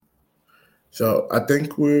So I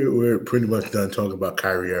think we're pretty much done talking about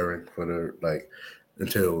Kyrie Irving for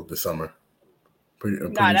until the summer. I'm Nah,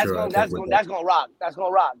 pretty that's sure I gonna think that's we're gonna done. that's gonna rock. That's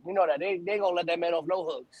gonna rock. You know that they gonna let that man off no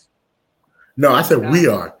hooks. No, I said Nah. we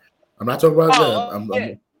are. I'm not talking about them. Oh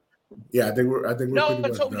yeah. Yeah, I think we're No, pretty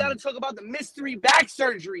so much we got to done. talk about the mystery back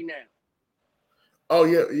surgery now. Oh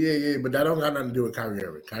yeah. But that don't got nothing to do with Kyrie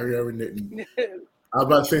Irving. Kyrie Irving didn't. I was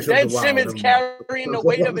about to say Ben something wild. Simmons Never mind. carrying the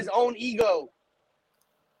weight of his own ego.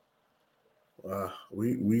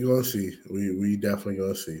 We gonna see. We definitely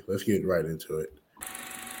gonna see. Let's get right into it.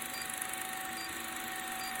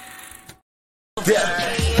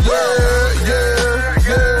 Yeah.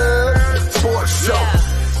 Sports show.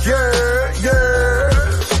 Yeah.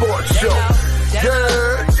 Sports show.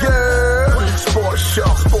 Yeah. Sports show.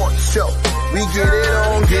 We get it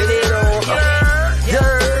on.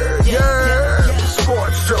 Yeah.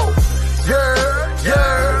 Sports show.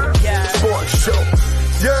 Yeah. Sports show.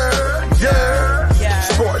 Yeah.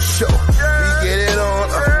 Sports show. We get it on.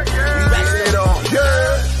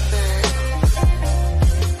 Yeah.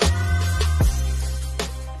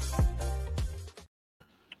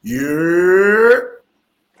 Yerrr.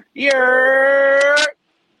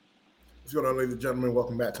 What's going on, ladies and gentlemen?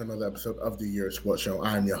 Welcome back to another episode of the Yerrr Sports Show.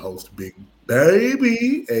 I'm your host, Big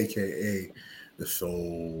Baby, aka the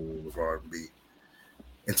Soul of R&B.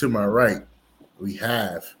 And to my right, we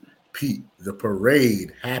have Pete. The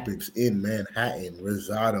parade happens in Manhattan,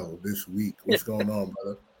 Rosado, this week. What's going on,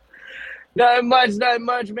 brother? Nothing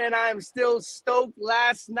much, man. I am still stoked.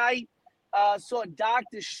 Last night, saw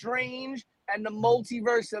Doctor Strange and the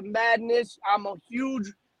Multiverse of Madness. I'm a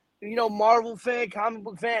huge, Marvel fan, comic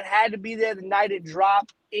book fan. Had to be there the night it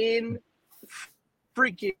dropped. Freaking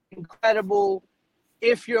incredible.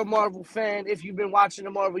 If you're a Marvel fan, if you've been watching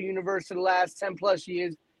the Marvel Universe for the last 10 plus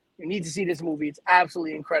years, you need to see this movie. It's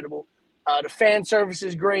absolutely incredible. The fan service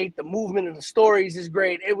is great. The movement of the stories is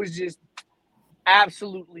great. It was just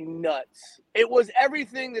absolutely nuts. It was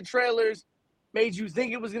everything the trailers made you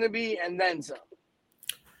think it was going to be, and then some.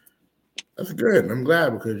 That's good. I'm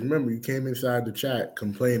glad because remember you came inside the chat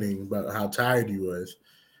complaining about how tired you was,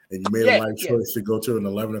 and you made a life choice to go to an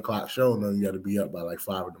 11 o'clock show, and then you got to be up by like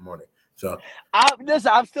 5 in the morning. So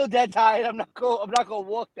I'm still dead tired. I'm not gonna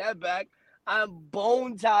walk that back. I'm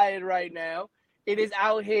bone tired right now. It is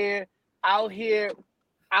out here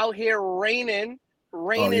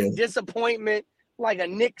raining disappointment like a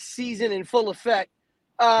Knicks season in full effect.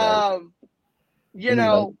 You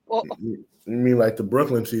mean like the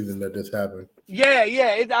Brooklyn season that just happened? Yeah.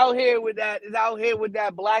 It's out here with that. It's out here with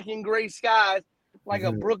that black and gray skies, like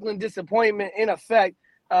a Brooklyn disappointment in effect.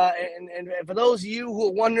 And for those of you who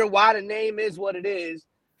are wondering why the name is what it is,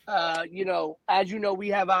 as you know, we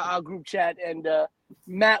have our group chat, and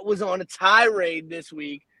Matt was on a tirade this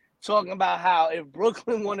week talking about how if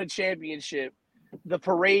Brooklyn won a championship, the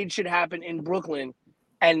parade should happen in Brooklyn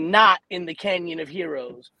and not in the Canyon of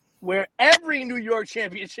Heroes, where every New York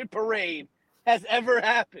championship parade has ever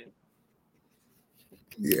happened.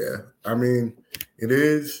 Yeah, I mean, it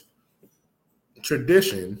is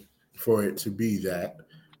tradition for it to be that,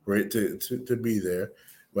 for it to be there.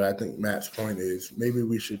 But I think Matt's point is maybe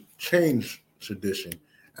we should change tradition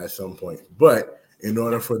at some point. But in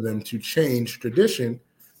order for them to change tradition,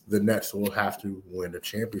 the Nets will have to win a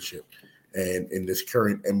championship. And in this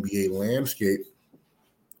current NBA landscape,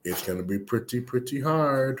 it's going to be pretty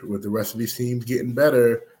hard with the rest of these teams getting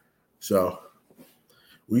better. So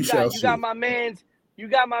we shall see. You got my man's, which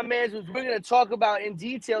we're going to talk about in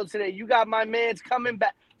detail today. You got my man's coming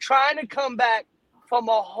back, trying to come back from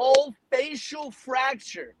a whole facial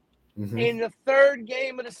fracture in the third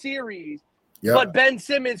game of the series. Yep. But Ben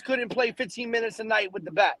Simmons couldn't play 15 minutes a night with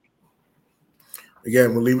the back.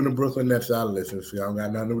 Again, we're leaving the Brooklyn Nets out of this. So y'all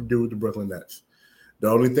got nothing to do with the Brooklyn Nets. The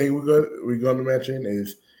only thing we're going to mention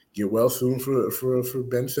is get well soon for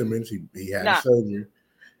Ben Simmons. He had surgery.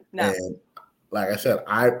 And like I said,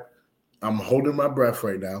 I'm holding my breath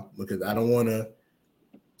right now because I don't want to,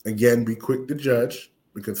 again, be quick to judge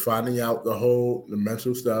because finding out the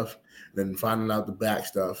mental stuff, then finding out the back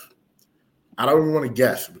stuff, I don't even want to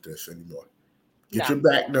guess with this anymore. Get your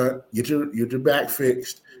back done. Get your back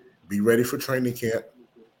fixed. Be ready for training camp,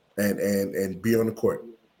 and be on the court.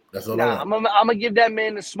 That's all I want. I'm gonna give that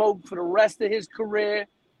man the smoke for the rest of his career.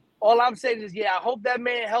 All I'm saying is, I hope that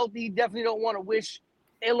man healthy. Definitely don't want to wish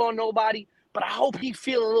ill on nobody, but I hope he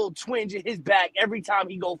feel a little twinge in his back every time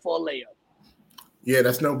he go for a layup. Yeah,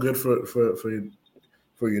 that's no good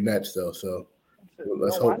for your Nets though. So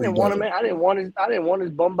let's hope. I didn't want him. I didn't want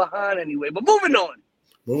his bum behind anyway. But moving on.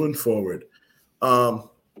 Moving forward, the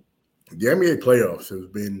NBA playoffs has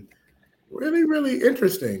been really, really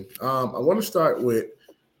interesting. I want to start with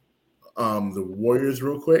the Warriors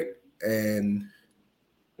real quick, and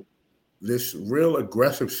this real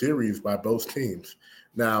aggressive series by both teams.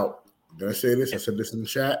 Now, I'm going to say this. I said this in the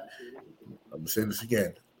chat. I'm going to say this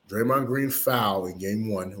again. Draymond Green's foul in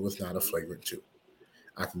Game 1 was not a flagrant 2.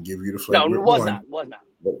 I can give you the flagrant 1. No, it was not.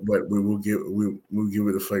 But we'll give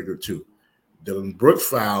it a flagrant 2. Dylan Brooks'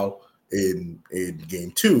 foul in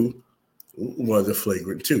Game 2 was a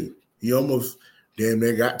flagrant 2. He almost damn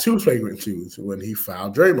near got 2 flagrant 2s when he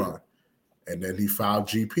fouled Draymond. And then he fouled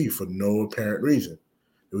GP for no apparent reason.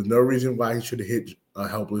 There was no reason why he should have hit a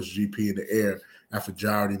helpless GP in the air after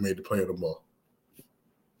Ja already made the play on the ball.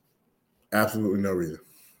 Absolutely no reason.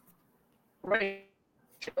 Right.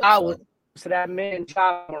 I was to that man,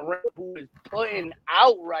 Ja Morant, who is putting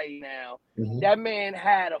out right now. Mm-hmm. That man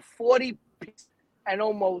had a 40-piece and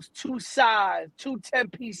almost 2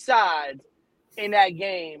 10-piece sides in that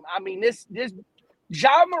game. I mean, this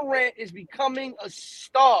Ja Morant is becoming a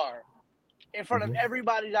star in front of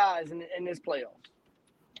everybody's eyes in this playoffs.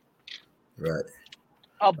 Right.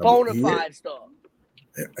 A bona fide star.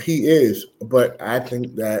 He is, but I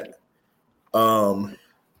think that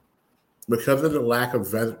because of the lack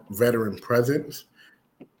of veteran presence,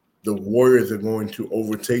 the Warriors are going to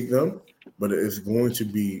overtake them, but it's going to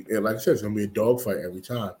be, like I said, it's going to be a dogfight every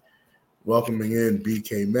time. Welcoming in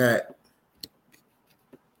BK Matt,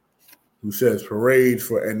 who says parades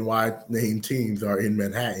for NY named teams are in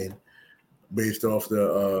Manhattan, based off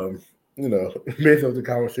the based off the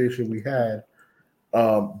conversation we had.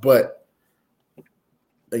 But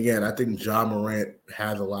again, I think Ja Morant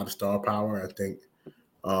has a lot of star power. I think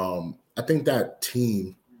that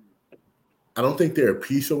team, I don't think they're a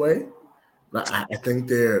piece away. I think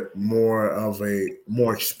they're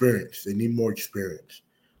more experience. They need more experience.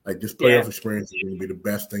 Like this playoff experience is going to be the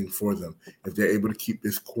best thing for them. If they're able to keep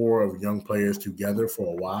this core of young players together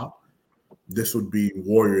for a while, this would be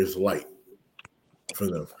Warriors light for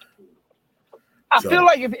them. I feel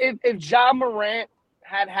like if Ja Morant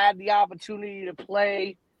had the opportunity to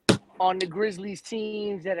play on the Grizzlies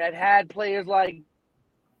teams that had players like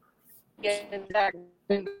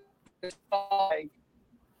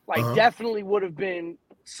definitely would have been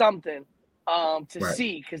something to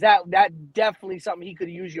see, because that definitely something he could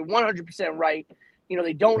use. You're 100% right. You know,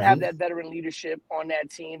 they don't have that veteran leadership on that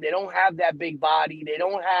team. They don't have that big body. They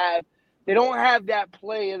don't have that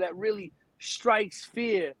player that really strikes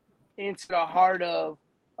fear into the heart of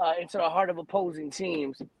opposing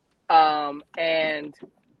teams. And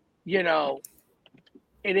you know,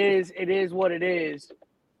 it is what it is.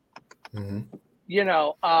 Mm-hmm.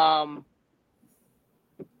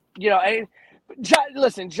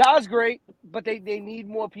 Listen, Ja's great, but they need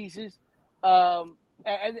more pieces. And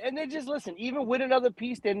they just listen, even with another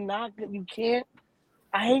piece, I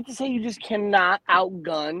hate to say, you just cannot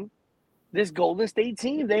outgun this Golden State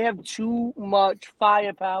team. They have too much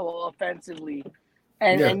firepower offensively.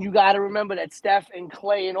 And you got to remember that Steph and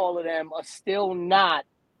Clay and all of them are still not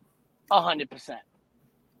 100%.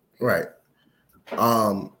 Right.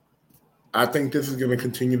 I think this is going to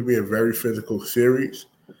continue to be a very physical series.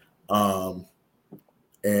 And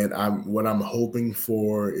what I'm hoping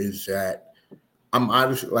for is that I'm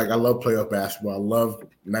honestly, like, I love playoff basketball. I love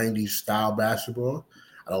 90s style basketball.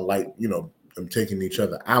 I don't like, them taking each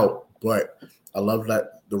other out, but I love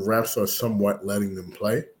that the refs are somewhat letting them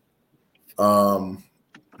play.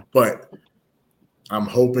 But I'm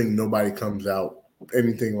hoping nobody comes out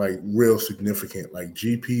anything like real significant. Like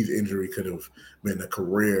GP's injury could have been a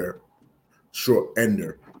career short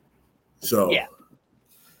ender. So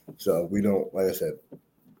we don't, like I said,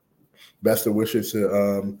 best of wishes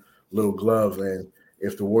to Lil Glove, and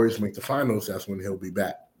if the Warriors make the finals, that's when he'll be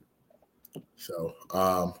back. So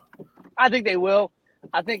I think they will.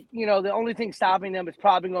 I think, the only thing stopping them is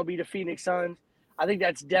probably going to be the Phoenix Suns. I think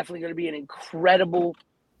that's definitely going to be an incredible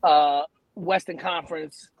Western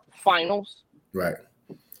Conference Finals. Right.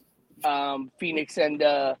 Phoenix and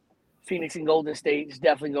Golden State is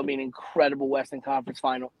definitely going to be an incredible Western Conference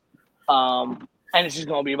Final. And it's just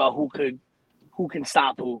going to be about who can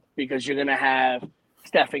stop who, because you're going to have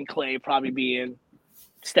Steph and Clay probably being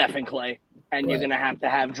Steph and Clay, and you're going to have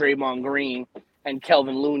Draymond Green and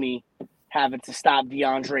Kelvin Looney having to stop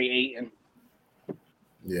DeAndre Ayton.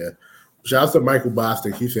 Yeah. Shout out to Michael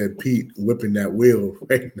Bostic. He said Pete whipping that wheel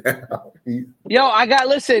right now.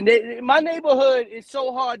 Listen, my neighborhood is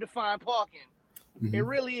so hard to find parking. Mm-hmm. It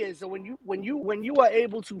really is. So when you are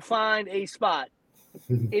able to find a spot,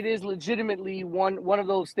 it is legitimately one of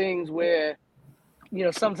those things where,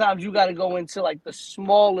 sometimes you got to go into like the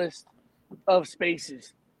smallest of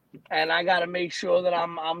spaces, and I got to make sure that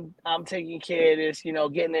I'm taking care of this,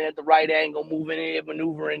 getting in at the right angle, moving in,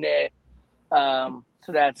 maneuvering there.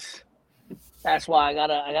 So That's why I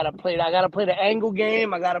gotta play the angle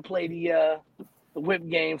game. I gotta play the whip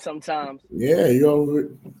game sometimes. Yeah, you're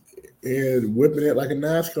whipping it like a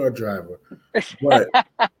NASCAR driver. But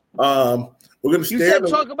we're gonna You stay said on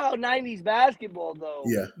talk about 90s basketball though.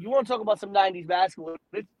 Yeah. You want to talk about some 90s basketball?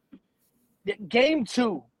 Game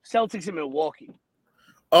 2, Celtics in Milwaukee.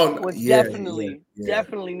 Oh, was yeah, definitely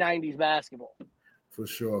 90s basketball. For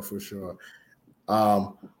sure.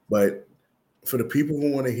 But for the people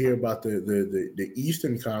who want to hear about the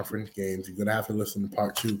Eastern Conference games, you're gonna have to listen to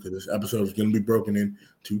part 2 because this episode is gonna be broken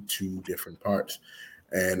into 2 different parts.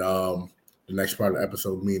 And the next part of the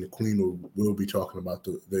episode, me and the Queen will be talking about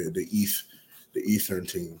the Eastern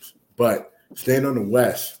teams. But staying on the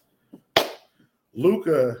West,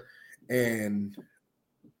 Luka and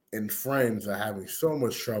friends are having so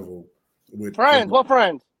much trouble with friends. What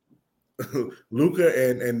friends? Luka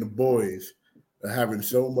and the boys are having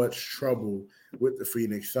so much trouble with the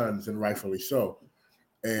Phoenix Suns, and rightfully so.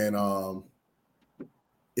 And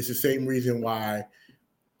it's the same reason why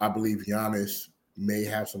I believe Giannis may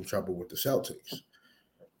have some trouble with the Celtics.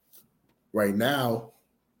 Right now,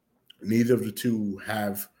 neither of the two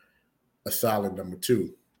have a solid number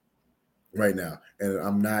 2 right now. And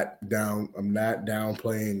I'm not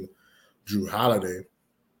downplaying Drew Holiday,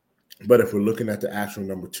 but if we're looking at the actual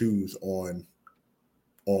number 2s on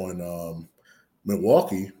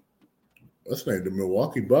Milwaukee, let's say the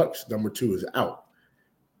Milwaukee Bucks number 2 is out.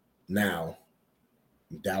 Now,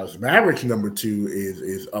 Dallas Mavericks number 2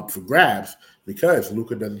 is up for grabs because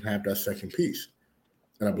Luka doesn't have that second piece.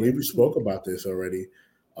 And I believe we spoke about this already.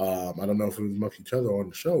 I don't know if it was amongst each other on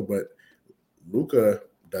the show, but Luka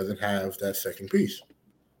doesn't have that second piece.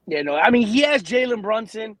 Yeah, no, I mean, he has Jalen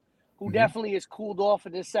Brunson, who definitely is cooled off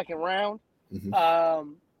in this second round.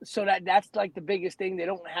 So that's like the biggest thing. They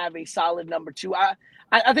don't have a solid number 2.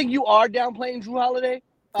 I think you are downplaying Drew Holiday.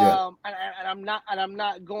 And I'm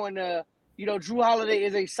not going to, Drew Holiday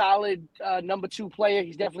is a solid number 2 player.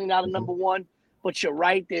 He's definitely not a number 1, but you're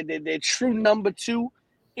right. Their true number 2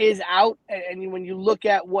 is out. And when you look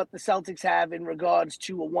at what the Celtics have in regards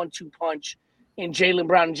to a 1-2 punch in Jaylen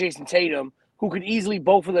Brown and Jason Tatum, who could easily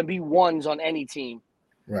both of them be ones on any team.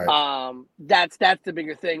 Right. That's the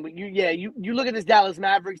bigger thing. But you look at this Dallas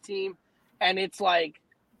Mavericks team, and it's like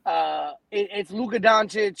it's Luka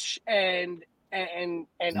Doncic and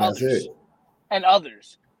others. And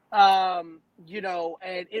others. And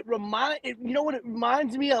it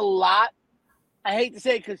reminds me a lot. I hate to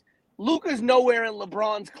say it because Luka's nowhere in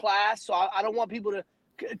LeBron's class, so I don't want people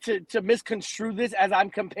to misconstrue this as I'm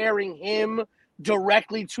comparing him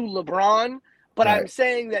directly to LeBron. But I'm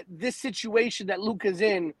saying that this situation that Luka's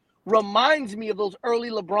in reminds me of those early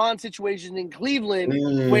LeBron situations in Cleveland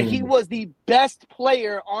where he was the best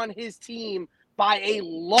player on his team by a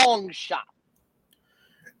long shot.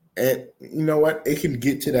 And you know what? It can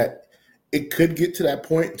get to that. It could get to that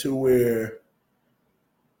point to where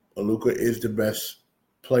Luka is the best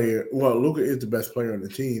player. Well, Luka is the best player on the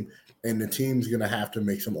team, and the team's going to have to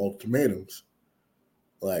make some ultimatums.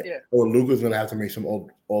 Or Luka's going to have to make some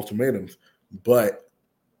ultimatums. But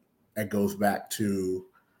that goes back to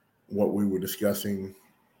what we were discussing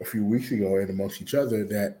a few weeks ago and amongst each other,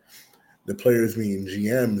 that the players being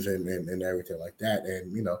GMs and everything like that.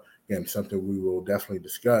 And, again, something we will definitely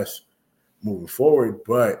discuss moving forward.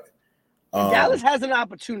 But Dallas has an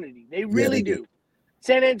opportunity. They really do.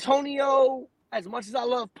 San Antonio, as much as I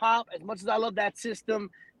love Pop, as much as I love that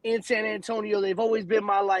system in San Antonio, they've always been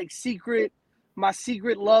my secret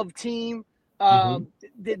love team.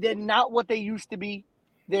 They're not what they used to be.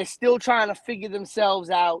 They're still trying to figure themselves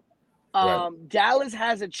out. Dallas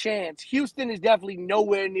has a chance. Houston is definitely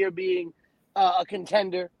nowhere near being a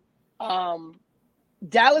contender.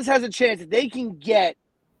 Dallas has a chance if they can get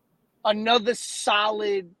another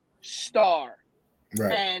solid star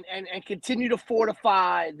and continue to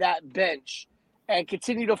fortify that bench and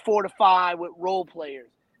continue to fortify with role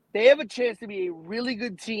players. They have a chance to be a really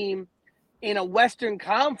good team in a Western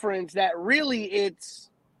Conference that really it's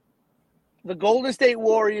the Golden State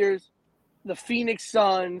Warriors, the Phoenix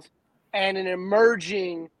Suns, and an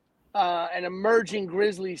emerging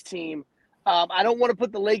Grizzlies team. I don't want to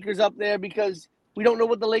put the Lakers up there because we don't know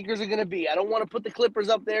what the Lakers are going to be. I don't want to put the Clippers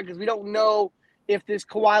up there because we don't know if this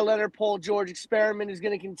Kawhi Leonard, Paul George experiment is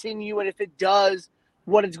going to continue, and if it does,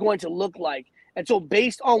 what it's going to look like. And so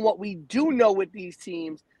based on what we do know with these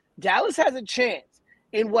teams, Dallas has a chance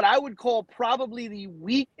in what I would call probably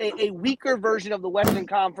a weaker version of the Western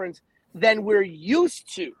Conference than we're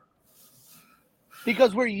used to.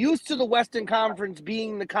 Because we're used to the Western Conference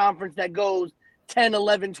being the conference that goes 10,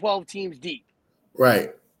 11, 12 teams deep.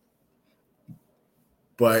 Right.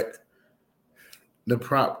 But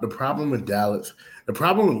the problem with Dallas, the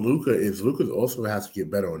problem with Luka is Luka also has to get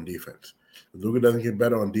better on defense. If Luka doesn't get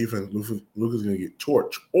better on defense, Luka's going to get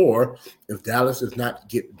torched. Or if Dallas does not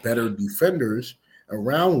get better defenders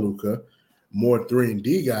around Luka, more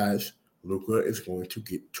 3-and-D guys, Luka is going to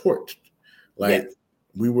get torched. Like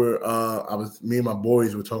we were, me and my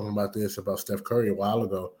boys were talking about this about Steph Curry a while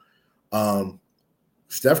ago.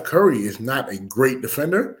 Steph Curry is not a great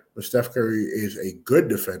defender, but Steph Curry is a good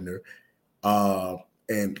defender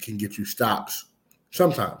and can get you stops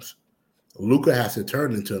sometimes. Luka has to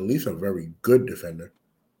turn into at least a very good defender.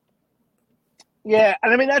 Yeah,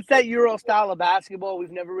 and I mean that's that Euro style of basketball.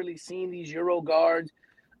 We've never really seen these Euro guards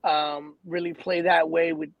really play that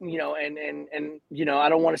way with, and I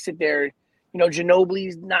don't want to sit there,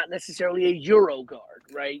 Ginobili's not necessarily a Euro guard,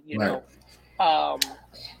 right?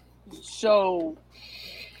 So,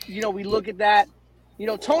 we look at that.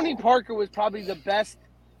 Tony Parker was probably the best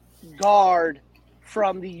guard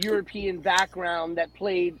from the European background that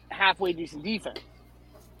played halfway decent defense.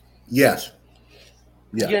 Yes.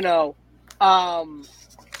 Yeah.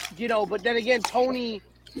 But then again, Tony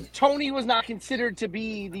was not considered to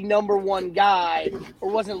be the number one guy or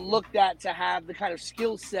wasn't looked at to have the kind of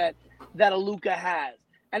skill set that a Luka has.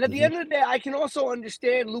 And at the end of the day, I can also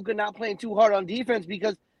understand Luka not playing too hard on defense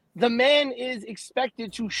because the man is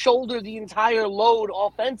expected to shoulder the entire load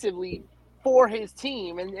offensively for his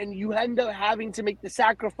team. And you end up having to make the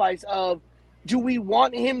sacrifice of, do we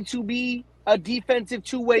want him to be a defensive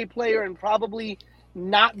two-way player and probably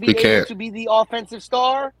not be able to be the offensive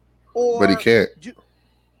star? But he can't.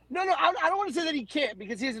 No, I don't want to say that he can't,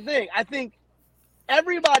 because here's the thing. I think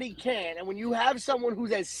everybody can, and when you have someone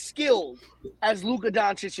who's as skilled as Luka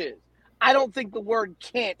Doncic is, I don't think the word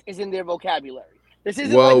 "can't" is in their vocabulary. This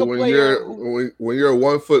isn't like a player when you're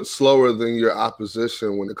 1 foot slower than your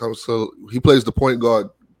opposition when it comes to he plays the point guard,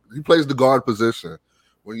 he plays the guard position.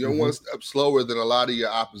 When you're 1 step slower than a lot of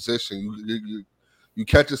your opposition, you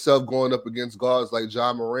catch yourself going up against guards like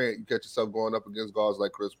John Morant, you catch yourself going up against guards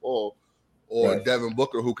like Chris Paul or Devin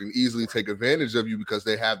Booker, who can easily take advantage of you because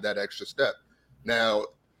they have that extra step. Now,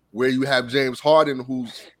 where you have James Harden, who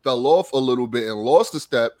fell off a little bit and lost a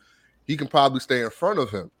step, he can probably stay in front of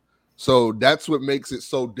him. So that's what makes it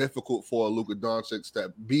so difficult for Luka Doncic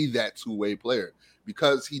to be that two-way player,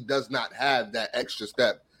 because he does not have that extra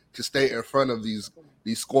step to stay in front of these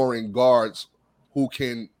scoring guards who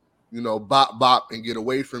can, bop and get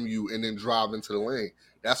away from you and then drive into the lane.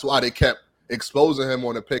 That's why they kept exposing him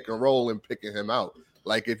on a pick and roll and picking him out.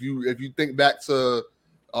 Like if you think back to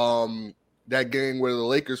that game where the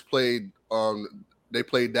Lakers played, they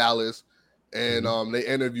played Dallas, and they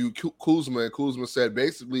interviewed Kuzma, and Kuzma said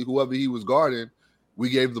basically whoever he was guarding, we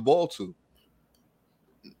gave the ball to.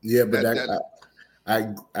 Yeah, but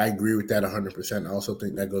I agree with that 100%. I also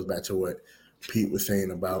think that goes back to what Pete was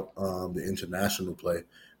saying about the international play,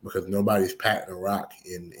 because nobody's patting a rock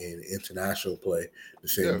in international play the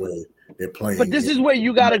same way they're playing. But this is where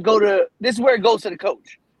you got to go to. This is where it goes to the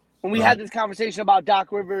coach. When we had this conversation about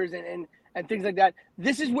Doc Rivers and things like that,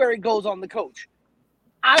 this is where it goes on the coach.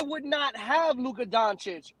 I would not have Luka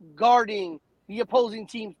Doncic guarding the opposing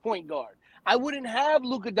team's point guard. I wouldn't have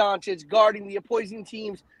Luka Doncic guarding the opposing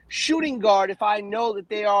team's shooting guard if I know that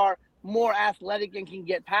they are more athletic and can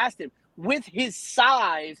get past him. With his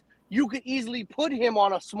size, you could easily put him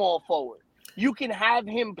on a small forward. You can have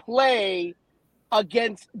him play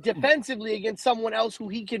defensively against someone else who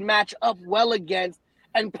he can match up well against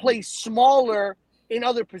and play smaller in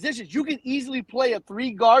other positions. You can easily play a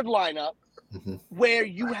 3-guard lineup where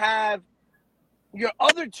you have your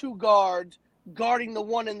other 2 guards guarding the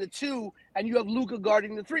 1 and the 2, and you have Luka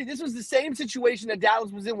guarding the 3. This was the same situation that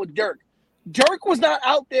Dallas was in with Dirk. Dirk was not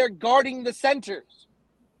out there guarding the centers,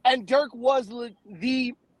 and Dirk was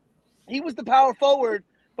the power forward,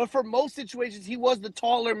 but for most situations he was the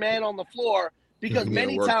taller man on the floor, because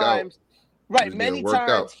many times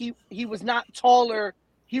he was not taller.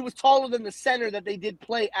 He was taller than the center that they did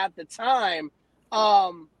play at the time.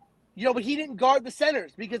 But he didn't guard the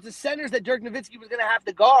centers, because the centers that Dirk Nowitzki was going to have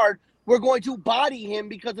to guard were going to body him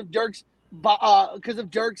because of Dirk's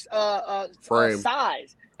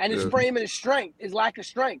size and his frame and his strength, his lack of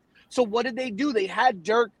strength. So what did they do? They had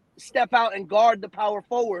Dirk step out and guard the power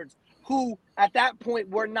forwards, who at that point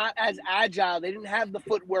were not as agile. They didn't have the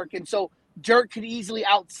footwork, and so Dirk could easily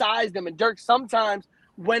outsize them. And Dirk sometimes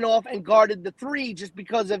went off and guarded the 3 just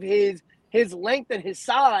because of his length and his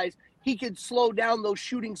size. He could slow down those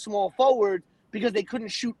shooting small forwards because they couldn't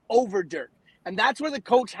shoot over Dirk. And that's where the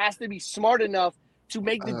coach has to be smart enough to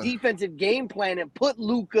make the defensive game plan and put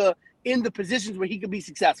Luka in the positions where he could be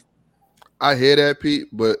successful. I hear that, Pete,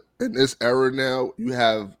 but in this era now, you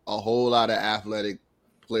have a whole lot of athletic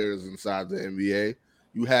players inside the NBA.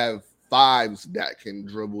 You have fives that can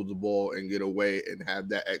dribble the ball and get away and have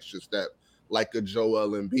that extra step, like a Joel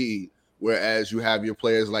Embiid. Whereas you have your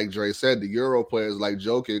players like Dre said, the Euro players like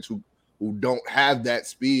Jokic, who don't have that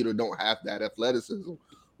speed or don't have that athleticism,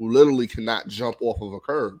 who literally cannot jump off of a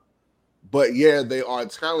curb. But yeah, they are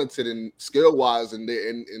talented and skill wise, and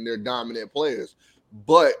they're dominant players.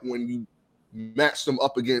 But when you match them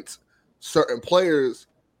up against certain players,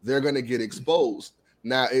 they're going to get exposed.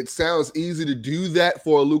 Now, it sounds easy to do that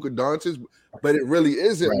for a Luka Doncic, but it really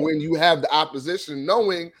isn't when you have the opposition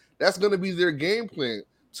knowing that's going to be their game plan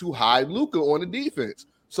to hide Luka on the defense.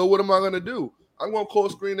 So what am I going to do? I'm going to call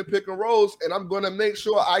screen and pick and rolls, and I'm going to make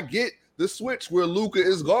sure I get the switch where Luka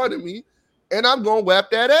is guarding me, and I'm going to whap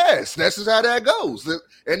that ass. That's just how that goes.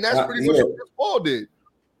 And that's pretty much what Paul did.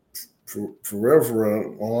 For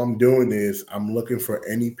real, all I'm doing is I'm looking for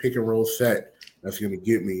any pick and roll set that's going to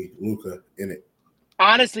get me Luka in it.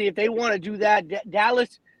 Honestly, if they want to do that,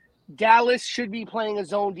 Dallas should be playing a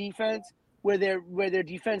zone defense where their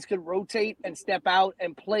defense could rotate and step out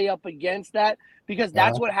and play up against that, because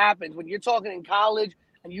that's what happens when you're talking in college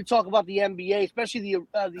and you talk about the NBA, especially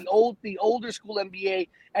the older school NBA.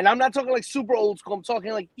 And I'm not talking like super old school. I'm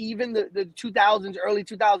talking like even the 2000s, early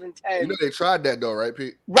 2010s. You know they tried that though, right,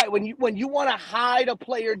 Pete? Right. When you want to hide a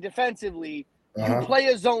player defensively, you play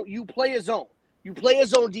a zone. You play a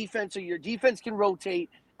zone defense so your defense can rotate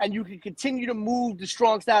and you can continue to move the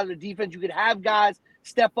strong side of the defense. You could have guys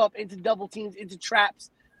step up into double teams, into traps,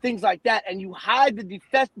 things like that, and you hide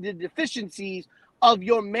the deficiencies of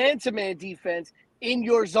your man-to-man defense in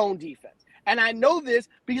your zone defense. And I know this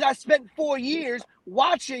because I spent 4 years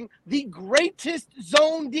watching the greatest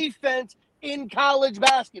zone defense in college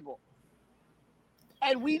basketball.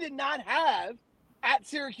 And we did not have, at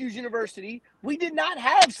Syracuse University, we did not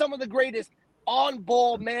have some of the greatest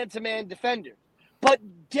on-ball man-to-man defenders. But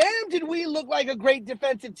damn, did we look like a great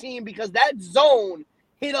defensive team, because that zone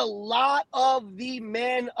hit a lot of the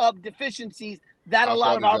man-up deficiencies that a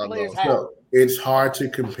lot of our players have. So it's hard to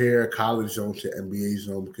compare college zone to NBA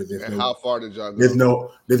zone because how far did y'all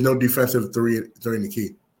go? There's no defensive three in the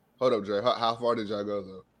key. Hold up, Dre. How far did y'all go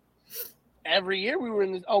though? Every year we were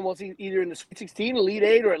in almost either in the Sweet 16, Elite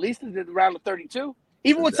 8, or at least in the round of 32.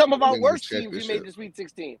 Even with some of our worst teams, we made the Sweet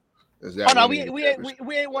 16. Oh no, we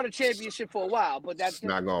ain't won a championship for a while, but that's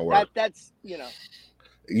not gonna work. That's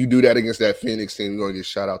You do that against that Phoenix team, you're gonna get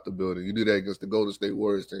shot out the building. You do that against the Golden State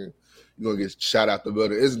Warriors team, you're gonna get shot out the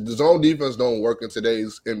building. The zone defense don't work in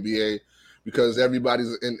today's NBA because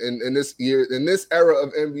everybody's in this era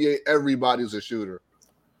of NBA, everybody's a shooter.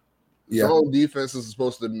 Yeah. Zone defense is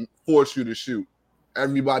supposed to force you to shoot.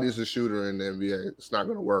 Everybody's a shooter in the NBA. It's not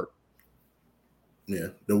gonna work. Yeah,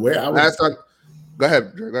 the way I last time. Go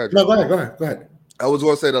ahead, Dre. No, go ahead. I was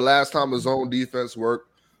going to say the last time a zone defense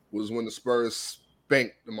worked was when the Spurs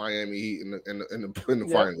spanked the Miami Heat in the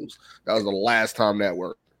finals. That was the last time that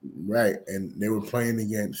worked. Right, and they were playing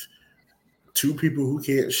against two people who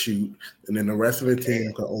can't shoot, and then the rest of the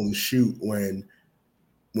team could only shoot when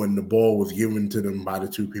the ball was given to them by the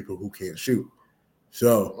two people who can't shoot.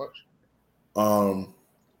 So, my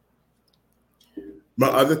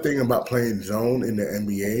other thing about playing zone in the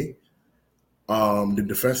NBA. The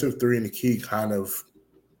defensive three in the key kind of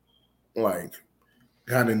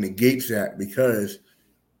negates that, because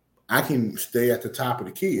I can stay at the top of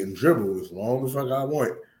the key and dribble as long as I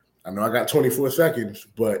want. I know I got 24 seconds,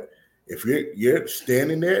 but if you're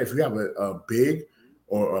standing there, if you have a big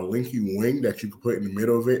or a linky wing that you can put in the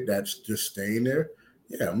middle of it that's just staying there,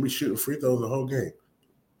 I'm gonna be shooting free throws the whole game.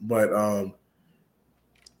 But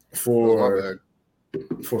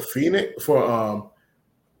for Phoenix,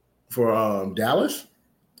 for Dallas,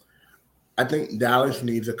 I think Dallas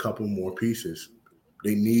needs a couple more pieces.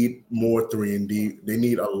 They need more 3-and-D. They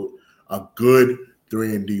need a good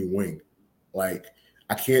 3-and-D wing. Like,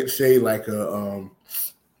 I can't say like a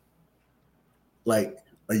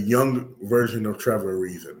young version of Trevor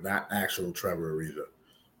Ariza, not actual Trevor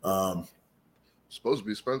Ariza. Supposed to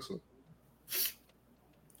be Spencer.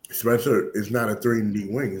 Spencer is not a 3-and-D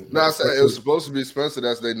wing. No, I said it was supposed to be Spencer.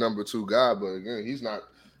 That's their number 2 guy, but again, he's not.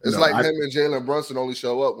 It's him and Jalen Brunson only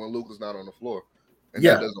show up when Luka's not on the floor, and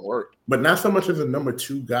that doesn't work. But not so much as a number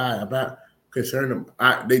 2 guy. I'm not concerned him.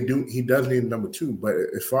 He does need a number 2, but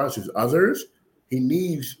as far as his others, he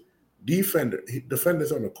needs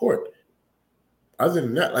defenders on the court. Other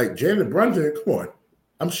than that, like Jalen Brunson, come on,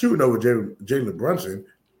 I'm shooting over Jalen Brunson,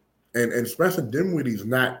 and Spencer Dinwiddie's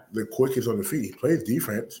not the quickest on the feet. He plays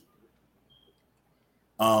defense.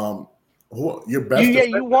 Your best.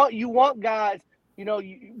 You want guys.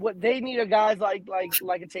 what they need are guys like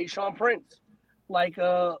a Tayshaun Prince, like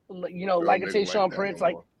a Tayshaun Prince,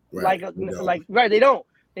 right. They don't.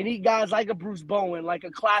 They need guys like a Bruce Bowen, like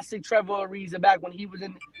a classic Trevor Ariza back when he was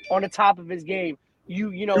on the top of his game.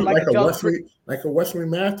 Like a Wesley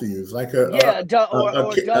Matthews, like Doug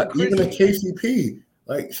even a Christie. KCP,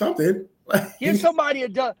 like something. Give somebody a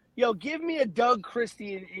Doug. Give me a Doug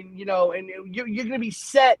Christie, and you're gonna be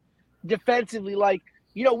set defensively. Like,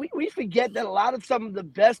 we forget that a lot of some of the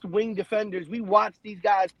best wing defenders, we watch these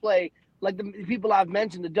guys play, like the people I've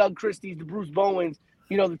mentioned, the Doug Christies, the Bruce Bowens,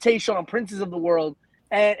 the Tayshaun Princes of the world.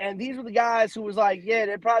 And these were the guys who was like, yeah,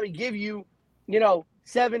 they'd probably give you,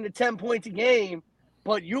 7 to 10 points a game,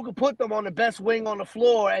 but you could put them on the best wing on the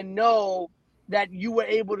floor and know that you were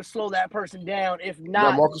able to slow that person down, if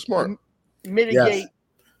not Marcus Smart. Mitigate.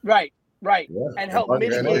 Yes. Right. Yeah. And help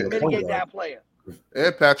mitigate that player.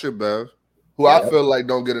 And Patrick Bev, who I feel like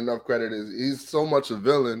don't get enough credit. He's so much a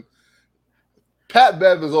villain. Pat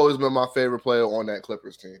Bev has always been my favorite player on that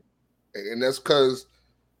Clippers team. And that's because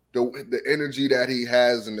the energy that he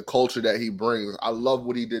has and the culture that he brings. I love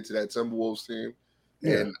what he did to that Timberwolves team.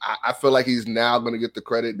 Yeah. And I feel like he's now going to get the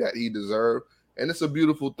credit that he deserved. And it's a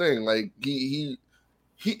beautiful thing. Like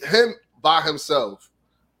him by himself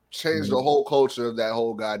changed the whole culture of that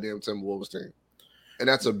whole goddamn Timberwolves team. And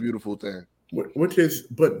that's a beautiful thing.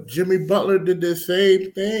 But Jimmy Butler did the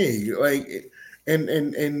same thing. Like,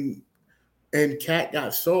 and Cat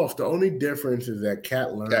got soft. The only difference is that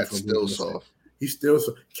Cat learned Cat's from still soft. He's still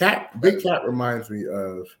so Big Cat reminds me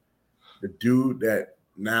of the dude that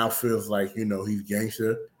now feels like he's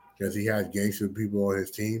gangster because he has gangster people on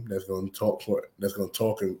his team that's going to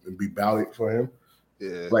talk and be about it for him.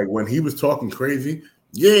 Yeah, like when he was talking crazy.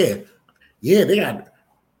 Yeah, we got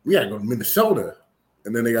to go to Minnesota,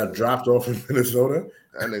 and then they got dropped off in Minnesota.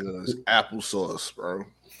 That nigga was applesauce, bro.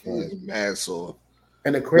 Mad sore.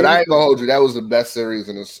 And but I ain't gonna hold you. That was the best series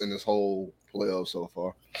in this whole playoff so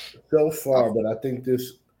far. But I think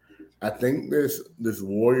this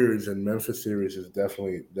Warriors and Memphis series is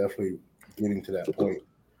definitely getting to that point.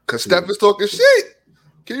 Because Steph is talking shit.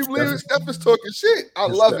 Can you believe it? Steph is talking shit. I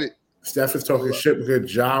love it. Steph is talking shit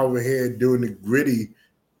because Ja over here doing the gritty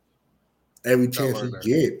every chance he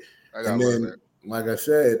get. And then, like I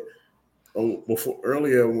said,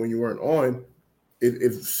 earlier when you weren't on,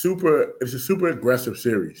 it's a super aggressive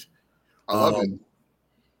series. I love it.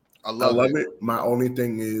 I love it. My only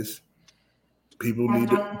thing is people need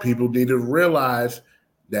to realize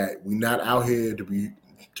that we're not out here to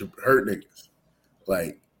hurt niggas.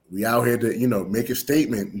 Like, we out here to make a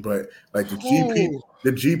statement, but like the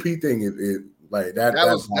GP thing is like that. That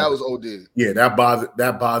was OD. Yeah, that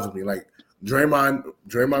bothered me. Like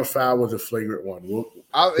Draymond foul was a flagrant one. It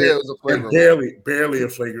was a flagrant one. Barely a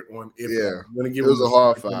flagrant one. It was a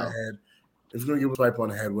hard foul. If you're gonna give a swipe on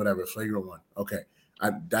the head, whatever, flagrant one. Okay,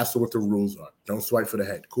 that's what the rules are. Don't swipe for the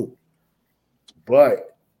head. Cool.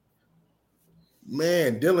 But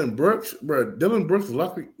man, Dylan Brooks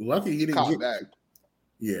lucky he didn't get back.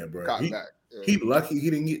 Yeah, bro. He lucky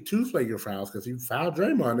he didn't get 2 flagrant fouls because he fouled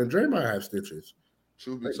Draymond and Draymond had stitches.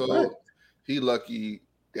 Truth be told, he lucky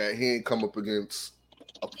that he ain't come up against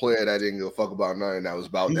a player that didn't give a fuck about nothing that was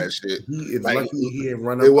about that shit. He is lucky he didn't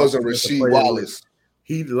run up. It wasn't Rasheed Wallace.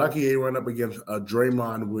 He lucky he run up against a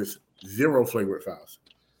Draymond with 0 flagrant fouls.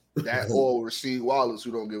 That or Rasheed Wallace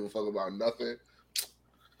who don't give a fuck about nothing.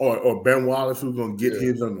 Or Ben Wallace who's gonna get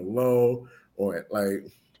his on the low, or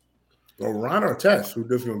Ron Artest who's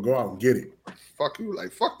just gonna go out and get it. Fuck you,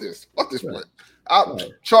 fuck this play. I'll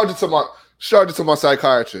charge it to my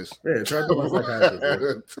psychiatrist. Yeah, charge it to my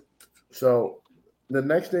psychiatrist. So the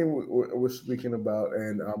next thing we're speaking about,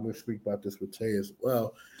 and I'm gonna speak about this with Tay as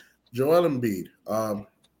well. Joel Embiid.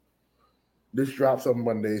 This drops on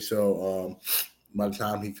Monday, so by the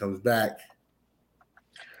time he comes back,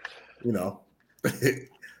 he'll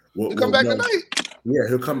come back tonight. Yeah,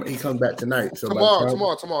 he comes back tonight. So tomorrow,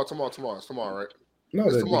 right?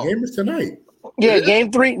 No, the game is tonight. Yeah,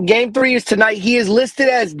 game three is tonight. He is listed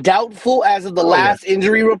as doubtful as of the last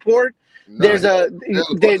injury report. There's a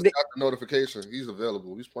notification. He's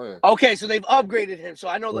available. He's playing. Okay, so they've upgraded him. So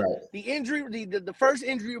I know the injury, the first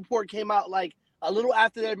injury report came out like a little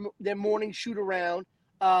after their morning shoot around,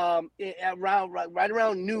 right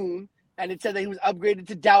around noon. And it said that he was upgraded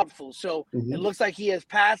to doubtful. So it looks like he has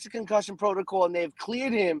passed the concussion protocol and they've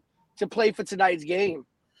cleared him to play for tonight's game.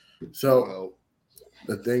 So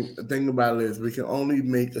the thing about it is we can only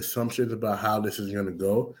make assumptions about how this is going to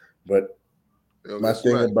go. But my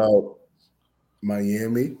thing about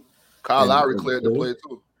Miami, Kyle Lowry cleared to play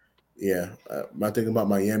too. Yeah, my thing about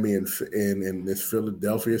Miami and in this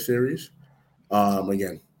Philadelphia series,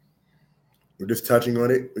 again, we're just touching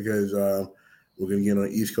on it because we're going to get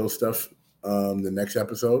on East Coast stuff the next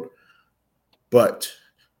episode. But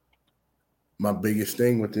my biggest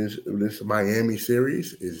thing with this Miami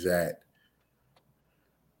series is that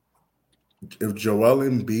if Joel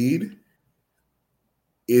Embiid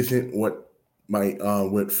isn't what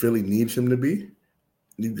Philly needs him to be,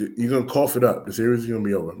 you're going to cough it up. The series is going to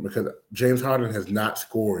be over because James Harden has not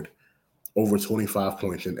scored over 25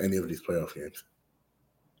 points in any of these playoff games.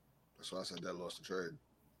 That's why I said that lost the trade.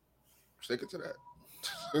 Sticking to that.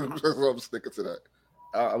 I'm sticking to that.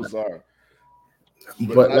 I'm sorry.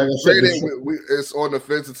 But like I said, it's on the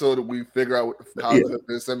fence until we figure out how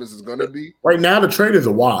Ben Simmons is going to be. Right now, the trade is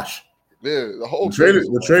a wash. Yeah,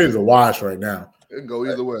 the trade is a wash right now. It can go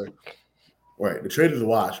either way. Right, the trade is a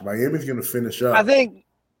wash. Miami's going to finish up. I think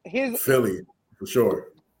Philly for sure.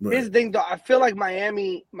 Right. Here's the thing, though. I feel like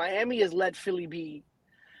Miami has let Philly be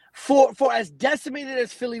for as decimated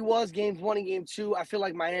as Philly was games 1 and game 2. I feel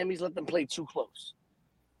like Miami's let them play too close.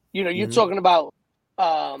 You know, you're talking about,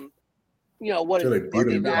 what is it?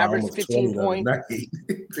 They've averaged 15 points.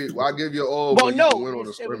 Well, I'll give you all. Well, no, win on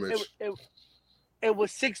the scrimmage. It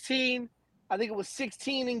was 16. I think it was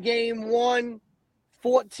 16 in game 1,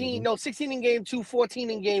 14. No, 16 in game 2, 14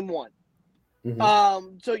 in game 1.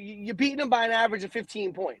 Mm-hmm. So you're beating them by an average of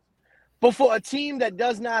 15 points. But for a team that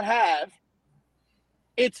does not have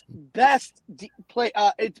its best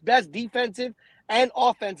defensive and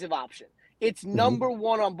offensive option, it's number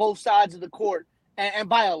one on both sides of the court, and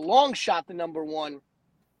by a long shot, the number one.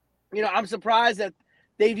 You know, I'm surprised that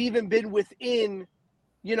they've even been within,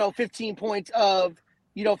 15 points of,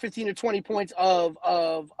 15 to 20 points of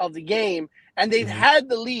the game, and they've had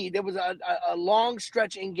the lead. There was a long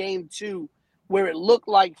stretch in game 2 where it looked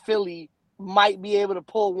like Philly might be able to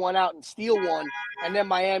pull one out and steal one, and then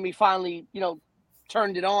Miami finally,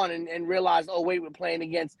 turned it on and realized, oh, wait, we're playing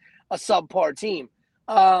against a subpar team.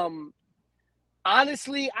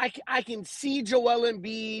 Honestly, I can see Joel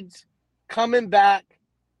Embiid coming back,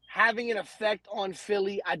 having an effect on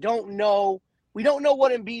Philly. I don't know. We don't know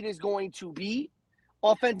what Embiid is going to be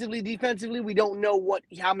offensively, defensively. We don't know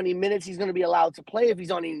how many minutes he's going to be allowed to play, if he's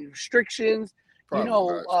on any restrictions,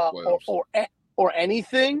 or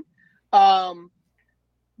anything.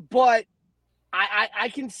 But I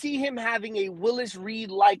can see him having a Willis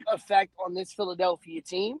Reed-like effect on this Philadelphia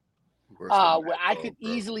team, where I could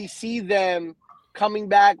easily see them coming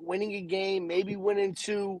back, winning a game, maybe winning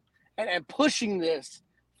 2, and pushing this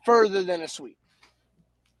further than a sweep.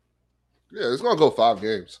 Yeah, it's going to go 5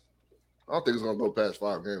 games. I don't think it's going to go past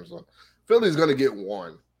 5 games. So Philly's going to get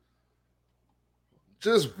 1.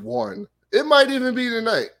 Just 1. It might even be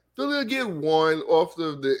tonight. Philly will get 1 off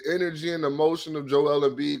of the energy and emotion of Joel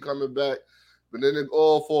Embiid coming back. But then it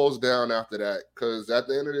all falls down after that. Because at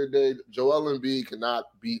the end of the day, Joel Embiid cannot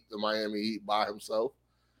beat the Miami Heat by himself.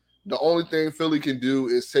 The only thing Philly can do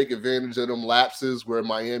is take advantage of them lapses where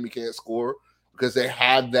Miami can't score, because they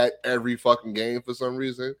have that every fucking game for some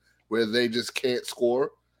reason, where they just can't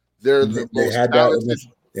score. They had that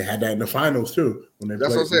in the finals too.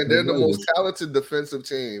 That's what I'm saying. They're the most talented defensive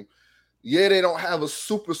team. Yeah, they don't have a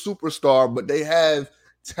superstar, but they have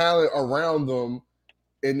talent around them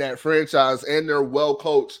in that franchise, and they're well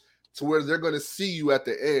coached to where they're going to see you at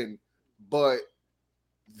the end, but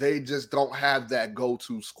they just don't have that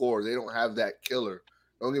go-to scorer. They don't have that killer.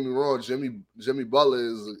 Don't get me wrong, Jimmy Butler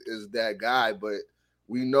is that guy, but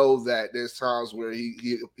we know that there's times where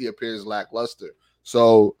he appears lackluster.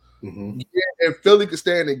 So if Philly could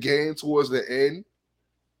stay in the game towards the end,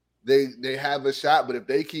 they have a shot. But if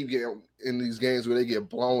they keep getting in these games where they get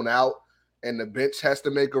blown out and the bench has to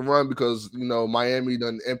make a run because, Miami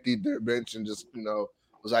done emptied their bench and just,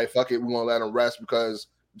 was like, fuck it, we're going to let them rest because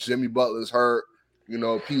Jimmy Butler's hurt,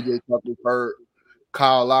 PJ Tucker's hurt,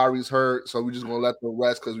 Kyle Lowry's hurt, so we're just going to let them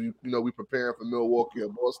rest because we preparing for Milwaukee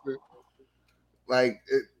and Boston.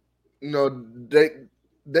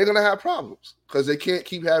 They're going to have problems because they can't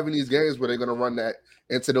keep having these games where they're going to run that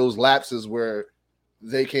into those lapses where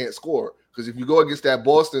they can't score. Because if you go against that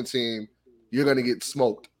Boston team, you're going to get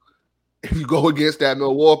smoked. If you go against that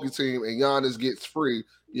Milwaukee team and Giannis gets free,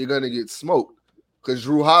 you're going to get smoked. Because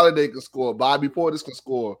Drew Holiday can score, Bobby Portis can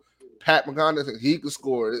score, Pat McConnell, he can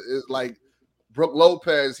score. It's like Brook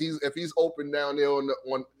Lopez. If he's open down there on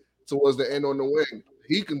towards the end on the wing,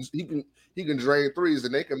 he can drain threes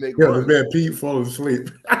and they can make runs. The man Pete falling asleep.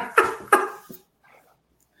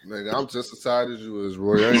 Nigga, I'm just as tired as you is,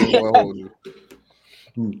 Roy. I ain't gonna hold you.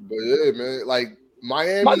 But yeah, man, like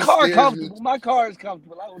Miami. My car is comfortable. My car is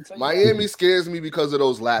comfortable. I will tell you. Miami scares me because of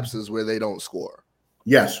those lapses where they don't score.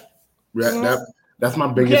 Yes, that's my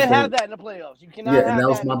biggest. You can't thing. have that in the playoffs. You cannot. Yeah, and that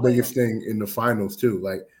was my biggest thing in the finals too.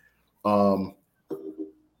 Like Like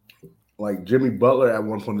Jimmy Butler at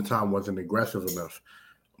one point in time wasn't aggressive enough,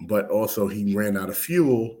 but also he ran out of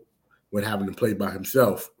fuel when having to play by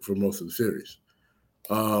himself for most of the series.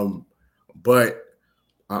 But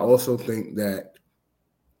I also think that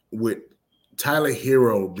with Tyler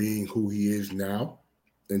Hero being who he is now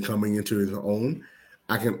and coming into his own,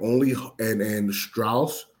 I can only and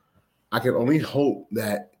Strauss, I can only hope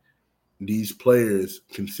that these players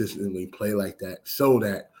consistently play like that so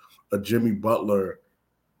that a Jimmy Butler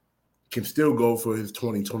can still go for his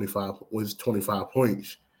 25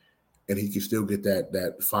 points, and he can still get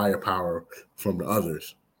that firepower from the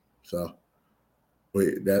others. So,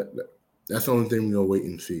 that's the only thing we're gonna wait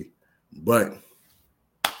and see. But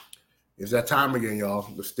it's that time again, y'all.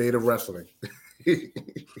 The state of wrestling, the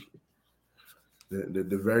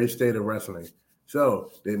very state of wrestling.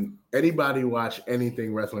 So, did anybody watch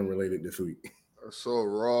anything wrestling related this week? I saw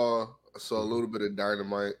Raw. I saw a little bit of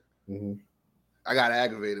Dynamite. Mm-hmm. I got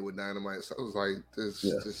aggravated with Dynamite, so I was like, this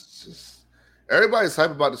just everybody's hype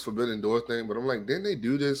about this Forbidden Door thing, but I'm like, didn't they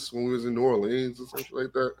do this when we was in New Orleans or something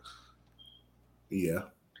like that? Yeah.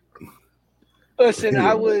 Listen,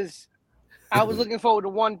 I was looking forward to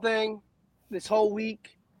one thing this whole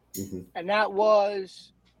week, and that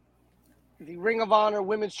was the Ring of Honor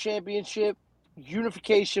Women's Championship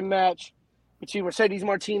unification match between Mercedes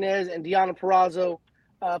Martinez and Deonna Purrazzo.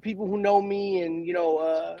 People who know me and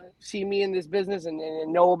see me in this business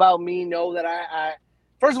and know about me know that I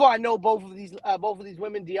first of all, I know both of these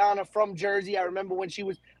women. Deonna from Jersey. I remember when she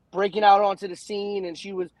was breaking out onto the scene and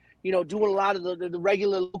she was doing a lot of the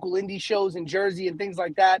regular local indie shows in Jersey and things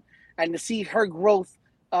like that. And to see her growth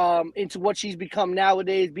into what she's become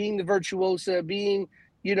nowadays, being the virtuosa, being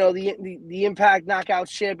the Impact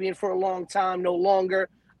Knockouts champion for a long time, no longer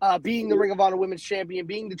being the Ring of Honor Women's champion,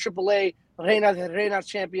 being the AAA Reinas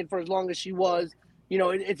champion for as long as she was.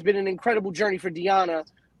 It's been an incredible journey for Deonna.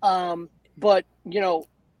 But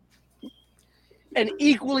an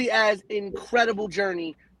equally as incredible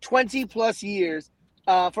journey, 20 plus years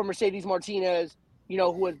for Mercedes Martinez,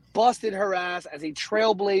 who has busted her ass as a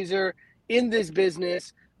trailblazer in this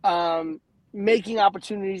business, making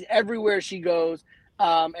opportunities everywhere she goes,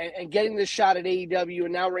 and getting this shot at AEW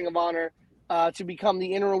and now Ring of Honor to become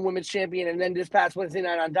the interim women's champion. And then this past Wednesday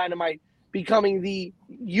night on Dynamite, becoming the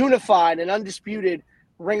unified and undisputed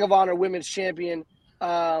Ring of Honor Women's Champion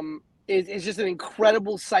is just an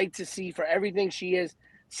incredible sight to see for everything she has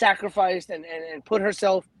sacrificed and put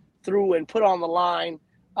herself through and put on the line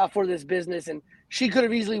for this business. And she could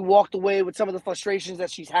have easily walked away with some of the frustrations that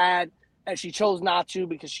she's had, and she chose not to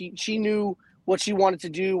because she knew what she wanted to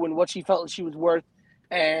do and what she felt she was worth.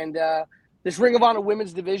 And this Ring of Honor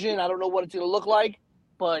Women's division, I don't know what it's going to look like,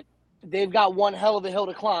 but they've got one hell of a hill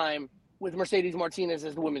to climb with Mercedes Martinez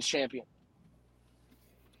as the women's champion.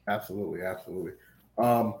 Absolutely.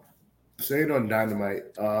 Staying on Dynamite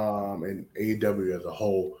and AEW as a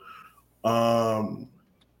whole,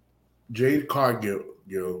 Jade Cargill,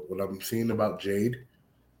 what I'm seeing about Jade,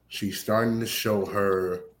 she's starting to show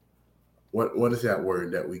her what is that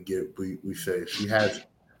word that we say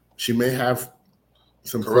she may have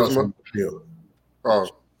some crossover appeal. Oh,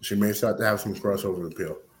 she may start to have some crossover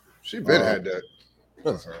appeal. She been had that.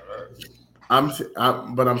 But I'm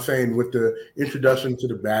saying with the introduction to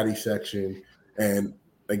the baddie section, and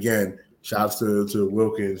again, shouts to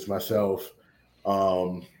Wilkins, myself.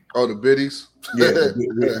 The biddies. Yeah, we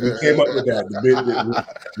came up with that.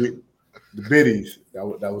 The biddies.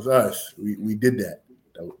 That was us. We did that.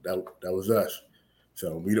 That was us.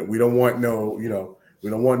 So we don't want we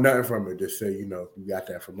don't want nothing from it. Just say you got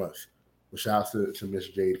that from us. Well, shouts to Miss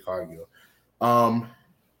Jade Cargill.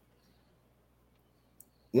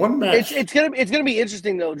 One match. It's gonna be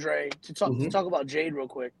interesting though, Dre, to talk about Jade real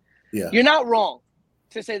quick. Yeah, you're not wrong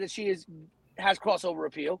to say that she has crossover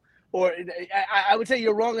appeal, or I would say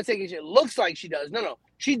you're wrong in saying it looks like she does. No,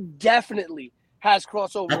 she definitely has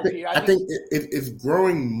crossover appeal. I think it's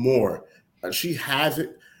growing more. She has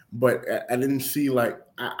it, but I didn't see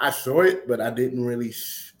I saw it, but I didn't really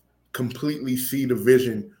completely see the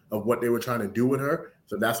vision of what they were trying to do with her.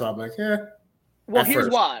 So that's why I'm like, yeah. Well, here's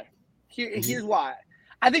why. Here's why.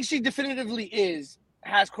 I think she definitively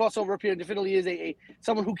has crossover appeal. Definitely is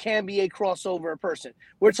someone who can be a crossover person.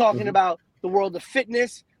 We're talking about the world of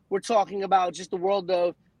fitness. We're talking about just the world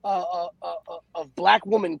of Black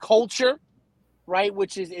woman culture, right?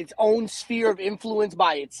 Which is its own sphere of influence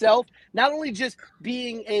by itself. Not only just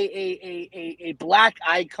being a Black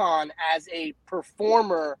icon as a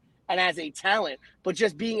performer and as a talent, but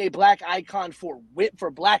just being a Black icon for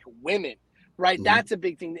Black women. Right, that's a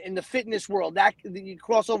big thing in the fitness world. That the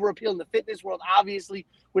crossover appeal in the fitness world, obviously,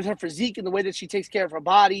 with her physique and the way that she takes care of her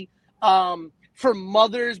body, For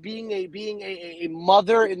mothers being a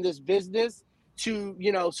mother in this business to,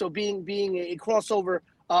 so being a crossover,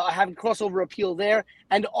 having crossover appeal there,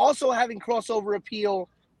 and also having crossover appeal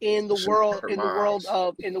in the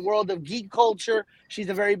world of geek culture. She's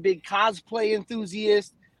a very big cosplay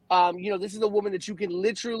enthusiast. This is a woman that you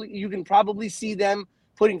can probably see them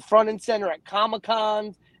putting front and center at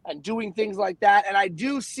Comic-Cons and doing things like that. And I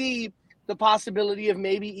do see the possibility of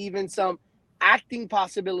maybe even some acting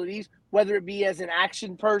possibilities, whether it be as an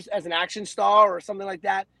action star or something like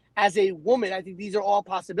that. As a woman, I think these are all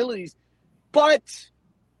possibilities. But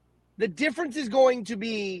the difference is going to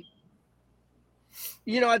be,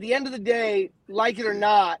 at the end of the day, like it or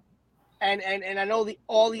not, and I know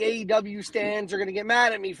all the AEW stands are going to get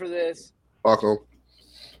mad at me for this. Okay.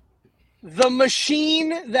 The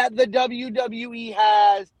machine that the WWE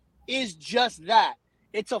has is just that.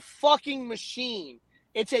 It's a fucking machine.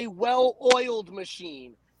 It's a well-oiled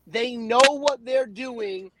machine. They know what they're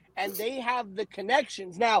doing, and they have the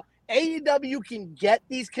connections. Now, AEW can get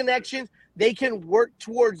these connections. They can work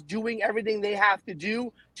towards doing everything they have to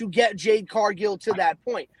do to get Jade Cargill to that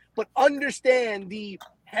point. But understand the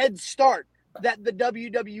head start that the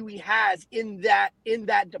WWE has in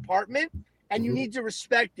that department, and you need to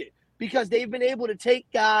respect it, because they've been able to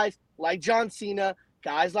take guys like John Cena,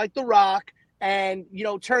 guys like The Rock, and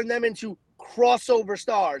turn them into crossover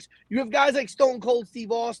stars. You have guys like Stone Cold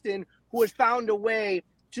Steve Austin, who has found a way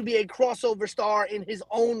to be a crossover star in his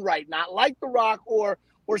own right, not like The Rock or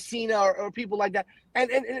Cena or people like that. And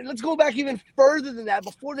let's go back even further than that.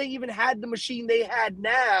 Before they even had the machine they had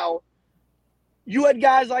now, you had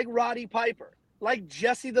guys like Roddy Piper, like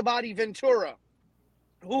Jesse the Body Ventura,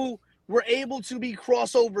 who were able to be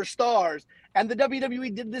crossover stars. And the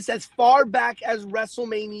WWE did this as far back as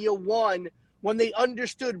WrestleMania 1, when they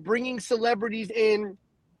understood bringing celebrities in,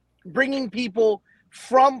 bringing people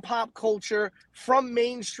from pop culture, from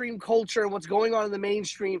mainstream culture and what's going on in the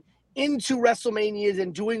mainstream into WrestleManias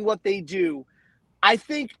and doing what they do. I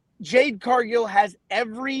think Jade Cargill has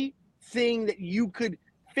everything that you could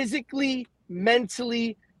physically,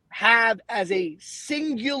 mentally have as a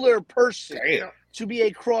singular person to be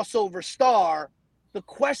a crossover star. The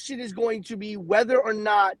question is going to be whether or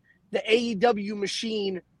not the AEW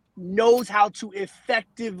machine knows how to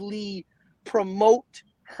effectively promote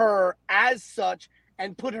her as such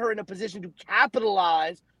and put her in a position to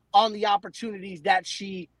capitalize on the opportunities that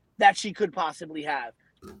she could possibly have.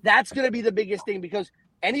 That's going to be the biggest thing, because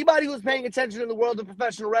anybody who's paying attention in the world of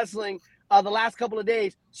professional wrestling the last couple of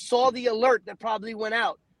days saw the alert that probably went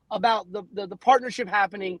out about the partnership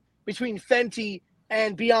happening between Fenty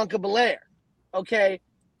and Bianca Belair. Okay?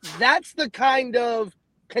 That's the kind of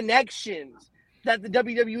connections that the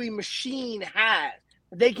WWE machine has.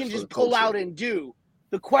 They can just pull out and do.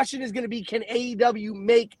 The question is going to be, can AEW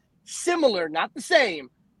make similar, not the same,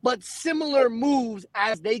 but similar moves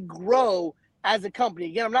as they grow as a company?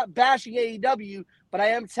 Again, I'm not bashing AEW, but I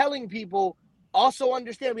am telling people, also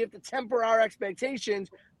understand we have to temper our expectations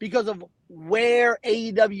because of where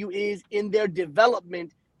AEW is in their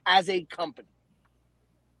development as a company.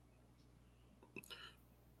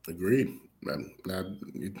 Agreed.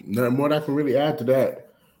 Nothing more I can really add to that.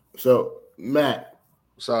 So, Matt.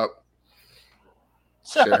 What's up?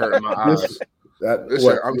 Shit hurting my eyes.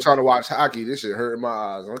 I'm trying to watch hockey. This shit hurting my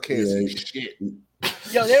eyes. I can't see shit.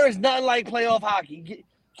 Yo, there is nothing like playoff hockey.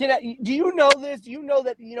 Do you know this? Do you know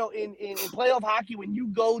that in playoff hockey, when you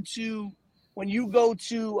go to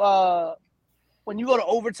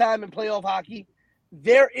overtime in playoff hockey,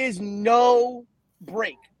 there is no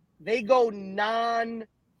break. They go non-stop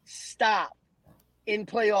in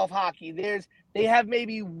playoff hockey. They have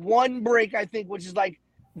maybe one break, I think, which is like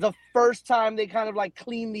the first time they kind of like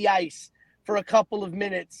clean the ice for a couple of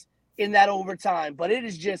minutes in that overtime. But it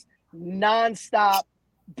is just non-stop,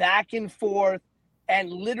 back and forth, and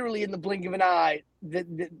literally in the blink of an eye,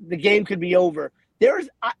 the game could be over.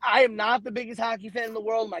 I am not the biggest hockey fan in the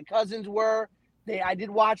world. My cousins were. I did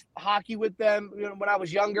watch hockey with them when I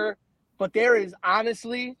was younger. But there is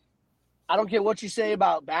honestly, I don't care what you say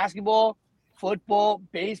about basketball, football,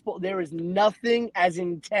 baseball, there is nothing as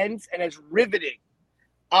intense and as riveting,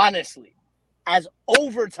 honestly, as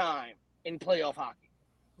overtime in playoff hockey.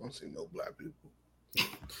 I don't see no black people.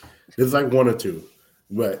 It's like one or two,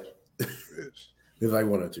 but it's like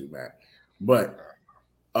one or two, Matt. But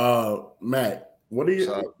Matt, what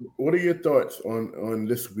are your thoughts on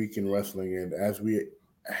this week in wrestling, and as we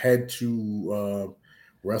head to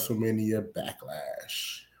WrestleMania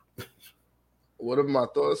Backlash? What are my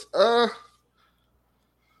thoughts?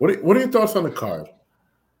 What are your thoughts on the card?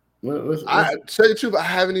 I tell you the truth, I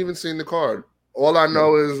haven't even seen the card. All I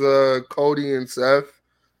know is Cody and Seth.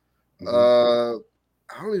 I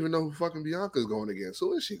don't even know who fucking Bianca's going against.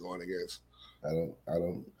 Who is she going against? I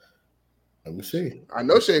don't. Let me see. I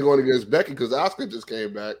know she ain't going against Becky because Oscar just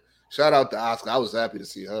came back. Shout out to Oscar. I was happy to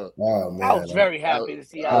see her. Oh man, I was very happy to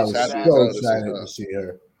see. I was Oscar so back. excited to see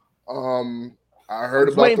her. I heard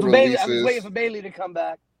about the releases. I'm just waiting for Bailey to come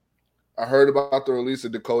back. I heard about the release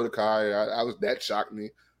of Dakota Kai. That shocked me.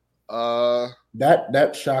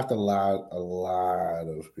 That shocked a lot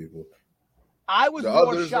of people. I was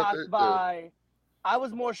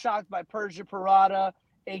more shocked by Persia Parada,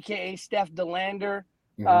 aka Steph DeLander,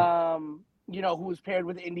 who was paired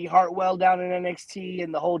with Indy Hartwell down in NXT,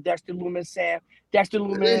 and the whole Dexter Lumis storyline.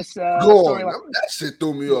 That shit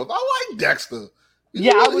threw me off. I like Dexter.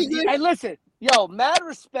 Listen, mad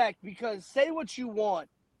respect, because say what you want.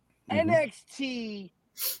 NXT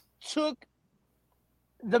took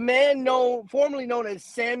the man formerly known as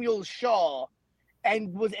Samuel Shaw,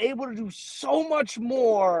 and was able to do so much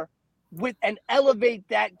more with and elevate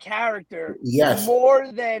that character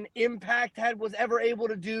more than Impact was ever able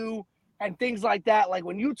to do, and things like that. Like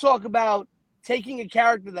when you talk about taking a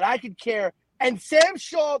character that I could care, and Sam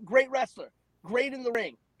Shaw, great wrestler, great in the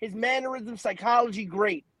ring, his mannerism, psychology,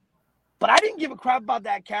 great. But I didn't give a crap about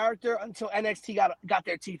that character until NXT got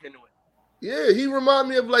their teeth into it. Yeah, he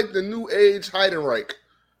reminded me of like the new age Heidenreich.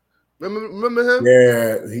 Remember him?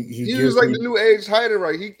 Yeah, he was like the new age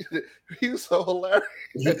Heidenreich. He was so hilarious.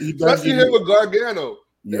 Especially him with Gargano.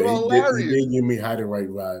 They were hilarious. He did give me Heidenreich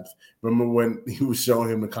vibes. Remember when he was showing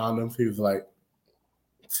him the condoms? He was like,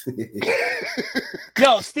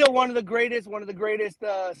 still one of the greatest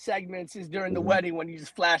segments is during the wedding when you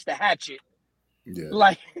just flash the hatchet. Yeah.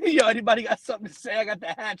 Like, anybody got something to say? I got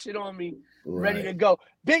the hatchet on me, ready to go.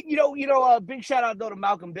 Big, big shout out though to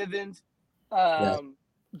Malcolm Bivens.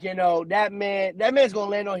 That man's gonna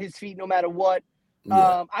land on his feet no matter what.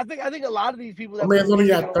 Yeah. I think a lot of these people that man's only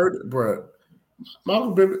got 30, bro.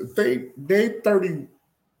 Malcolm Bivens, they 30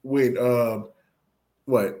 with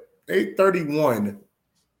they 31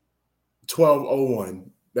 12-01.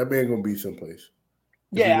 That man gonna be someplace.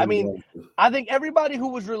 Yeah, I mean, I think everybody who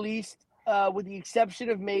was released, with the exception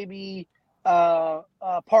of maybe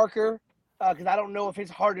Parker, because I don't know if his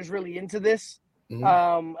heart is really into this. And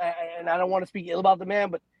I don't want to speak ill about the man,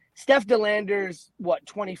 but Steph DeLander's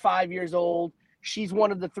 25 years old. She's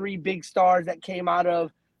one of the 3 big stars that came out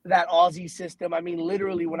of that Aussie system. I mean,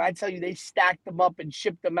 literally, when I tell you they stacked them up and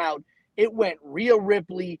shipped them out, it went Rhea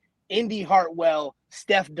Ripley, Indy Hartwell,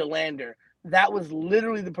 Steph DeLander. That was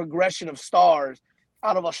literally the progression of stars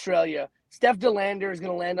out of Australia. Steph DeLander is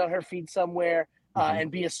going to land on her feet somewhere and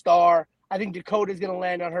be a star. I think Dakota is going to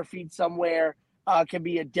land on her feet somewhere. Can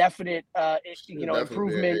be a definite,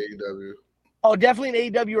 improvement. Oh, definitely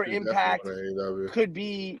an AEW or Impact. Could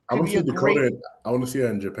be I want to see Dakota. I want to see her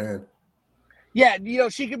in Japan. Yeah,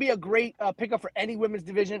 she could be a great pickup for any women's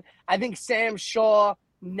division. I think Sam Shaw,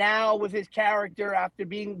 now with his character after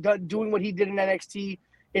doing what he did in NXT,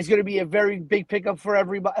 is going to be a very big pickup for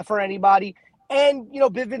anybody. And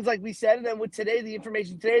Bivens, like we said, and then with the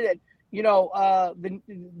information today that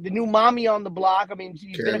the new mommy on the block. I mean,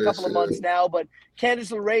 she's been a couple of months now, but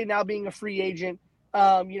Candice LeRae now being a free agent.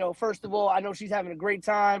 First of all, I know she's having a great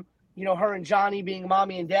time. Her and Johnny being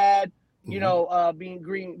mommy and dad. Being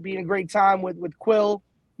a great time with Quill.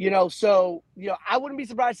 So I wouldn't be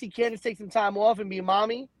surprised to see Candice take some time off and be a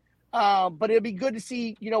mommy. But it'd be good to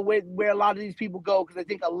see where a lot of these people go, because I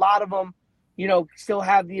think a lot of them still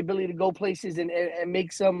have the ability to go places and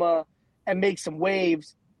make some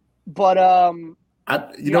waves. But what I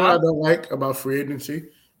don't like about free agency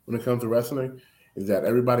when it comes to wrestling is that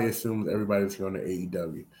everybody assumes everybody's going to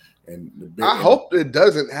AEW, and I hope it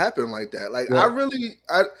doesn't happen like that. Like I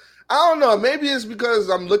don't know. Maybe it's because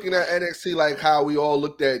I'm looking at NXT like how we all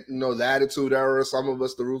looked at the Attitude Era, some of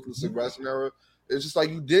us the Ruthless Aggression Era. It's just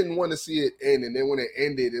like you didn't want to see it end, and then when it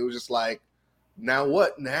ended, it was just like, now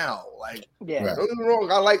what now? Like, don't get me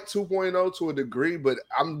wrong, I like 2.0 to a degree, but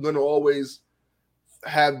I'm gonna always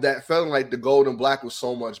have that feeling like the Gold and Black was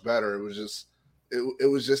so much better. It was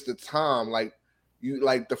just the time. Like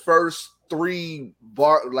the first 3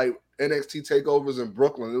 NXT takeovers in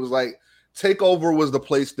Brooklyn, it was like TakeOver was the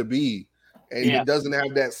place to be, and it doesn't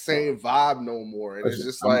have that same vibe no more. And it's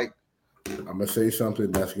just I'm gonna say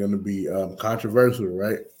something that's gonna be controversial,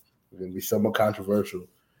 right? It's gonna be somewhat controversial,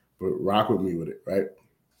 but rock with me with it, right?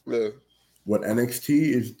 Yeah. What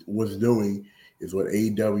NXT was doing is what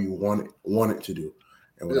AEW wanted to do.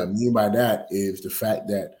 And what I mean by that is the fact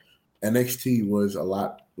that NXT was a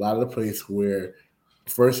lot of the place where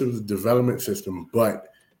first it was a development system, but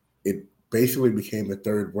it basically became a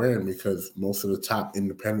third brand because most of the top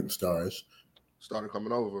independent stars started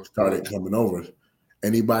coming over.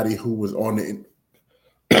 anybody who was on the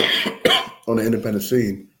independent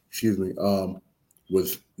scene,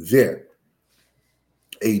 was there.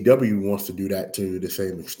 AEW wants to do that to the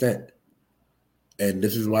same extent. And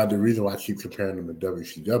this is why the reason why I keep comparing them to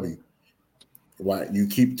WCW. Why you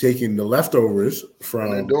keep taking the leftovers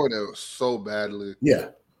from. And they're doing it so badly. Yeah.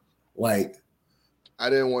 Like, I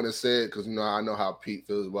didn't want to say it because I know how Pete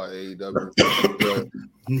feels about AEW.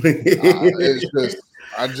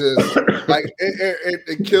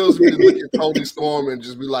 It kills me to look at Toni Storm and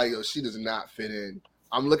just be like, yo, she does not fit in.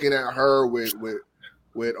 I'm looking at her with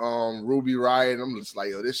Ruby Riott, and I'm just like,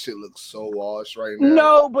 yo, this shit looks so washed right now.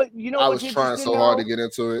 No, but I was trying so hard to get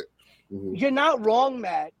into it. Mm-hmm. You're not wrong,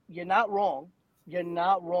 Matt. You're not wrong. You're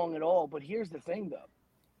not wrong at all. But here's the thing, though.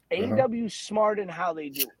 AEW's smart in how they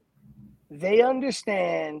do it. They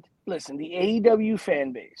understand, listen, the AEW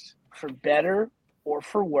fan base, for better or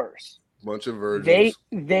for worse. Bunch of virgins.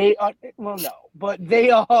 They are, well, no, but they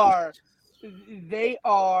are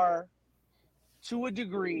to a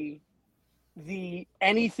degree the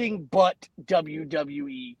anything but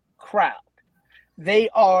WWE crowd. They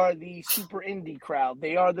are the super indie crowd.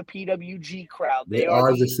 They are the PWG crowd. They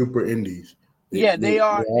are the super indies. They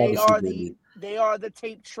are the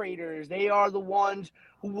tape traders. They are the ones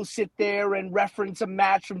who will sit there and reference a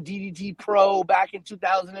match from DDT Pro back in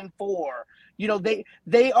 2004.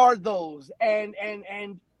 They are those. And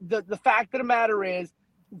the fact of the matter is,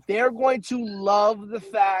 they're going to love the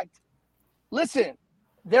fact. Listen,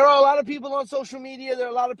 there are a lot of people on social media. There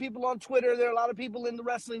are a lot of people on Twitter. There are a lot of people in the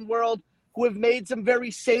wrestling world who have made some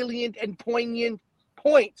very salient and poignant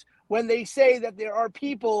points when they say that there are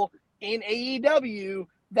people in AEW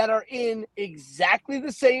that are in exactly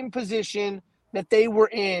the same position that they were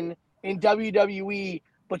in WWE,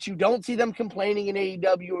 but you don't see them complaining in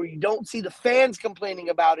AEW, or you don't see the fans complaining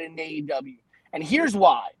about it in AEW. And here's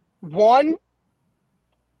why. One,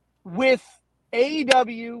 with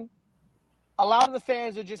AEW, a lot of the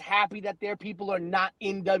fans are just happy that their people are not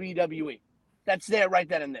in WWE. That's there right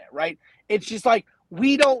then and there, right? It's just like,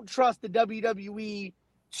 we don't trust the WWE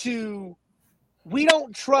to...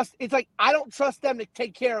 it's like, I don't trust them to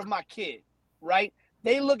take care of my kid, right?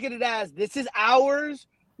 They look at it as, this is ours.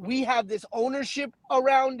 We have this ownership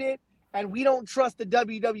around it, and we don't trust the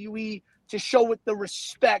WWE to show it the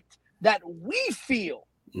respect that we feel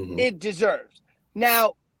it deserves.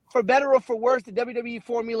 Now, for better or for worse, the WWE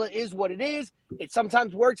formula is what it is. It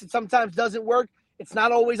sometimes works, it sometimes doesn't work. It's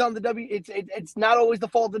not always on the it's not always the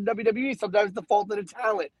fault of the WWE. Sometimes it's the fault of the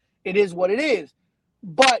talent. It is what it is.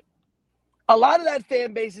 But a lot of that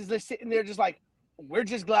fan base is just sitting there just like, we're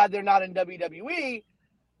just glad they're not in WWE.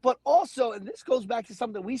 But also, and this goes back to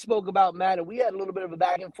something we spoke about, Matt, and we had a little bit of a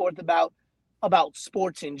back and forth about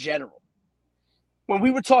sports in general. When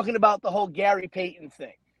we were talking about the whole Gary Payton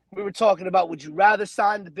thing, we were talking about, would you rather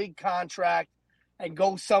sign the big contract and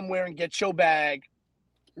go somewhere and get your bag?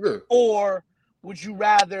 Yeah. Or would you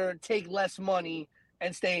rather take less money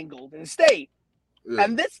and stay in Golden State? Yeah.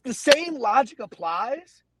 And the same logic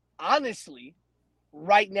applies, honestly,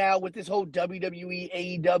 right now with this whole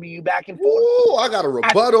WWE, AEW back and forth. Oh, I got a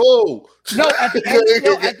rebuttal. At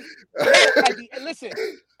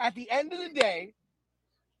the end of the day,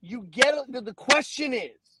 you get the question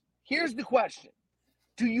is, here's the question.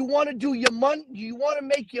 Do you want to do your money? Do you want to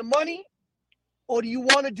make your money, or do you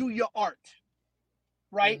want to do your art?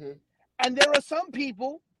 Right? Mm-hmm. And there are some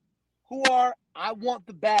people who are, I want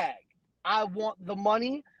the bag. I want the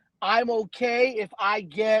money. I'm okay if I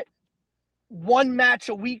get one match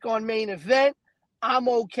a week on main event. I'm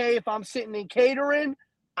okay if I'm sitting in catering.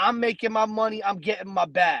 I'm making my money. I'm getting my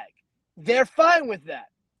bag. They're fine with that.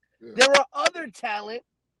 Yeah. There are other talent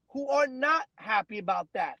who are not happy about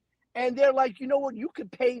that. And they're like, you know what? You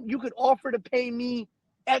could offer to pay me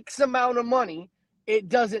X amount of money. It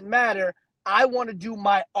doesn't matter. I want to do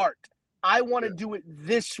my art. I want to do it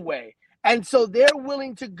this way. And so they're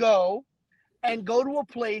willing to go to a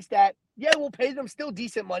place that, we'll pay them still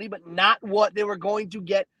decent money, but not what they were going to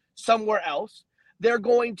get somewhere else. They're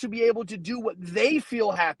going to be able to do what they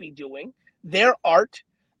feel happy doing, their art.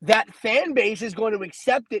 That fan base is going to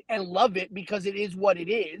accept it and love it because it is what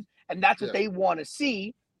it is, and that's what they want to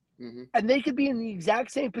see. Mm-hmm. And they could be in the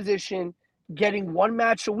exact same position getting one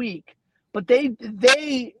match a week, but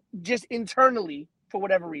they just internally, for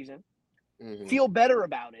whatever reason, feel better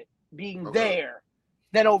about it being there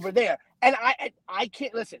than over there. And I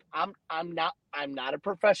can't listen. I'm not a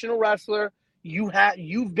professional wrestler.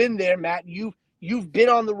 You've been there, Matt. You've been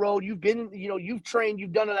on the road. You've been, you've trained.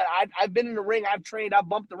 You've done that. I've been in the ring. I've trained. I've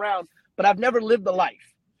bumped around, but I've never lived the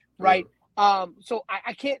life, right? Yeah. So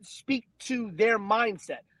I can't speak to their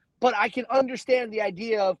mindset, but I can understand the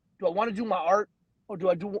idea of, do I want to do my art or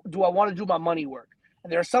do I want to do my money work?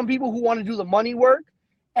 And there are some people who want to do the money work,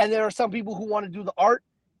 and there are some people who want to do the art.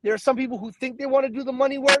 There are some people who think they want to do the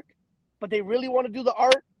money work, but they really want to do the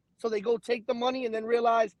art. So they go take the money and then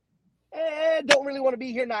realize, don't really want to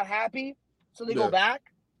be here, not happy. So they go back.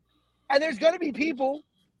 And there's going to be people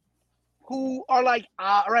who are like,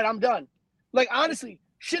 all right, I'm done. Like, honestly,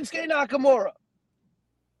 Shinsuke Nakamura,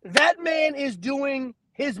 that man is doing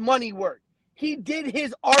his money work. He did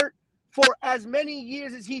his art for as many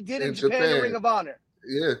years as he did in Japan, the Ring of Honor.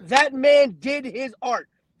 Yeah. That man did his art.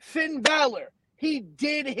 Finn Balor, he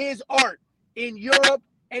did his art in Europe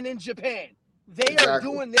and in Japan. They are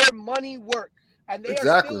doing their money work. And they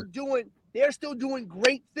are still doing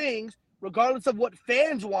great things, regardless of what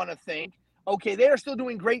fans want to think. Okay, they are still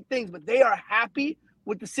doing great things, but they are happy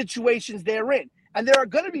with the situations they're in. And there are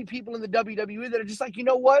going to be people in the WWE that are just like, you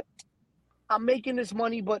know what? I'm making this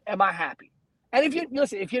money, but am I happy? And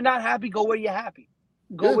if you're not happy, go where you're happy.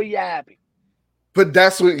 Go where you're happy. But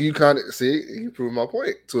that's what you kind of see. You prove my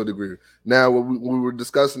point to a degree. Now, when we were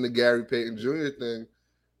discussing the Gary Payton Jr. thing,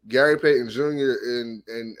 Gary Payton Jr.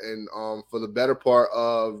 and for the better part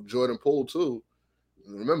of Jordan Poole too.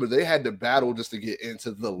 Remember, they had to battle just to get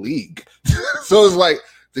into the league. So it's like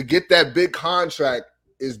to get that big contract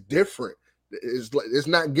is different. It's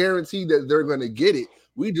not guaranteed that they're going to get it.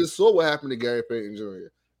 We just saw what happened to Gary Payton Jr.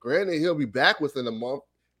 Granted, he'll be back within a month.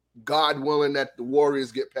 God willing that the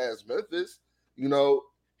Warriors get past Memphis,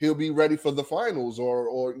 he'll be ready for the finals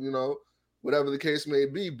or whatever the case may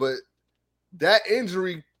be. But that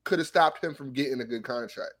injury could have stopped him from getting a good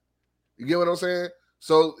contract. You get what I'm saying?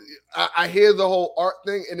 So I hear the whole art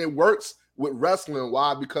thing, and it works with wrestling.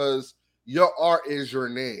 Why? Because your art is your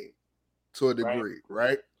name to a degree,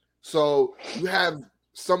 right? So you have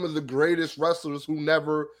some of the greatest wrestlers who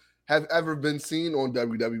never have ever been seen on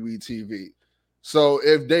WWE TV. So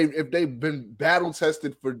if they've been battle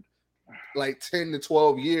tested for like 10 to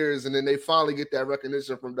 12 years, and then they finally get that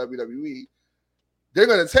recognition from WWE, they're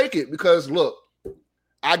gonna take it because look,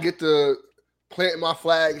 I get to plant my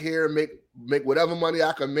flag here and make whatever money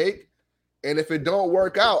I can make. And if it don't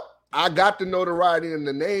work out, I got the notoriety and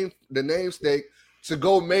the namesake to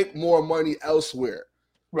go make more money elsewhere.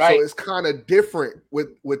 Right. So it's kind of different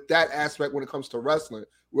with that aspect when it comes to wrestling.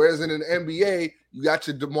 Whereas in an NBA, you got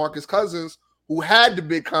your DeMarcus Cousins who had the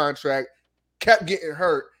big contract, kept getting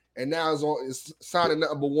hurt, and now is signing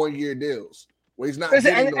nothing but 1-year deals where he's not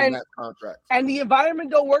getting on that contract. And the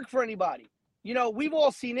environment don't work for anybody. We've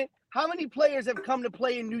all seen it. How many players have come to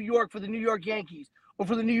play in New York for the New York Yankees or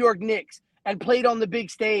for the New York Knicks and played on the big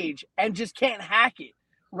stage and just can't hack it,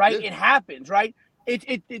 right? Yeah. It happens, right?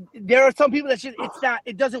 There are some people that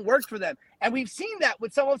it doesn't work for them. And we've seen that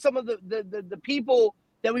with some of the people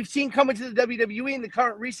that we've seen come into the WWE in the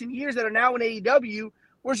current recent years that are now in AEW,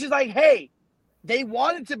 where it's just like, hey, they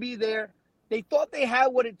wanted to be there. They thought they had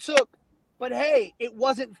what it took, but hey, it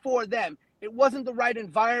wasn't for them. It wasn't the right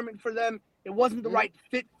environment for them. It wasn't the right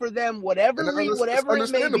fit for them, whatever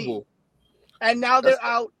it may be. And now they're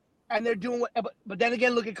out and they're doing what. But then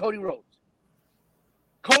again, look at Cody Rhodes.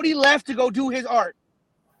 Cody left to go do his art.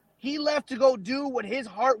 He left to go do what his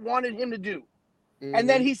heart wanted him to do. Mm-hmm. And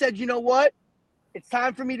then he said, you know what? It's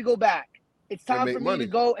time for me to go back. It's time for me to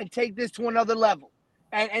go and take this to another level.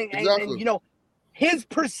 And his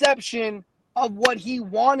perception of what he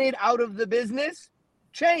wanted out of the business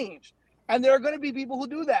changed. And there are going to be people who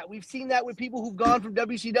do that. We've seen that with people who've gone from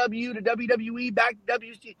WCW to WWE, back to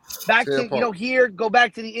WC, back to here, go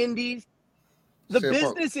back to the Indies. The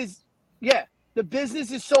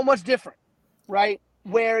business is so much different, right?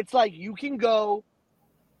 Where it's like you can go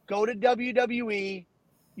to WWE,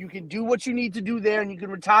 you can do what you need to do there, and you can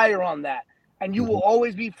retire on that. And you will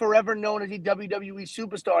always be forever known as a WWE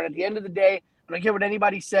superstar. And at the end of the day, I don't care what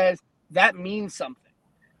anybody says, that means something.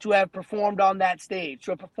 To have performed on that stage,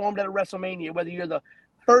 to have performed at a WrestleMania, whether you're the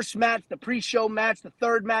first match, the pre-show match, the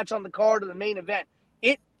third match on the card, or the main event,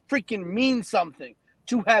 it freaking means something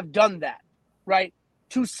to have done that, right?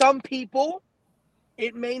 To some people,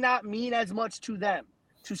 it may not mean as much to them.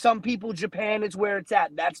 To some people, Japan is where it's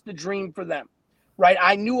at. That's the dream for them, right?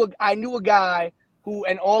 I knew a guy who,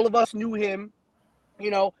 and all of us knew him,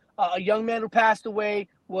 a young man who passed away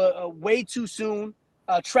way too soon,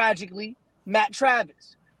 tragically, Matt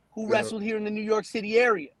Travis, who wrestled here in the New York City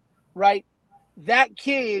area, right? That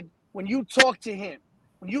kid, when you talk to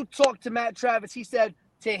Matt Travis, he said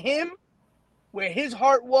to him, where his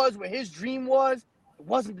heart was, where his dream was, it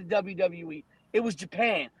wasn't the WWE. It was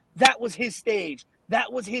Japan. That was his stage.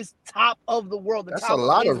 That was his top of the world. That's a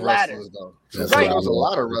lot of wrestlers, though. Right. That was a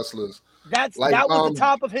lot of wrestlers. That was the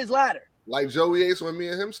top of his ladder. Like Joey Ace when me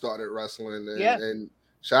and him started wrestling. And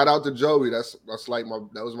Shout out to Joey. That's my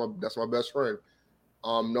best friend.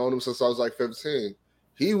 Known him since I was like 15.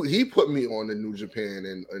 He put me on the New Japan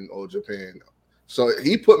and Old Japan. So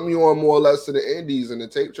he put me on more or less to the indies and the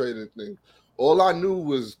tape trading thing. All I knew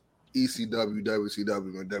was ECW,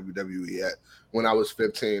 WCW, and WWE when I was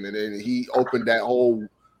 15. And then he opened that whole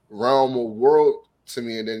realm of world to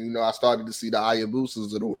me. And then, I started to see the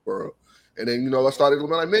Hayabusas of the world. And then, I started to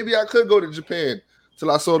be like, maybe I could go to Japan.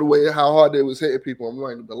 Till I saw the way how hard they was hitting people. I'm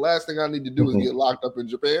like, the last thing I need to do is get locked up in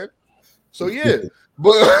Japan. So yeah,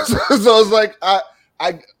 but so it's like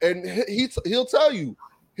he'll tell you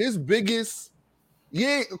his biggest,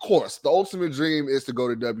 of course, the ultimate dream is to go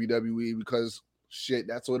to WWE because shit,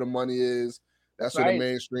 that's where the money is. That's where the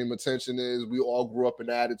mainstream attention is. We all grew up in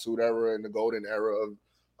the Attitude Era and the golden era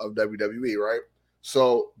of WWE, right?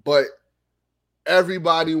 So, but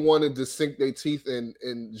everybody wanted to sink their teeth in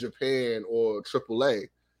Japan or AAA.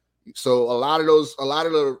 So a lot of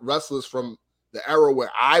the wrestlers from the era where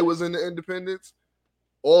I was in the independents,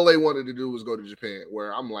 all they wanted to do was go to Japan.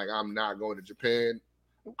 Where I'm like, I'm not going to Japan.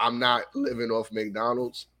 I'm not living off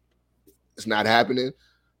McDonald's. It's not happening.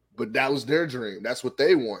 But that was their dream. That's what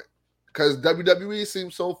they want. Because WWE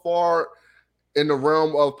seems so far in the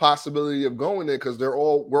realm of possibility of going there because we're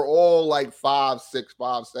all like 5'6",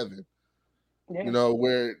 5'7". Yeah.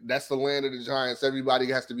 Where that's the land of the giants. Everybody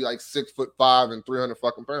has to be like 6'5" and 300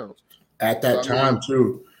 fucking pounds. At that time,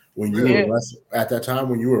 too, when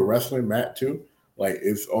you were wrestling, Matt, too, like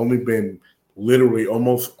it's only been literally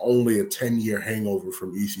almost only a 10-year hangover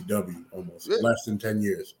from ECW, almost less than 10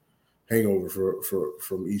 years hangover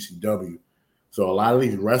from ECW. So a lot of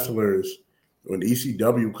these wrestlers, when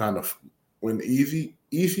ECW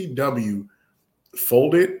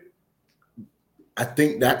folded, I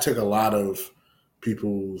think that took a lot of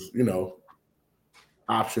people's,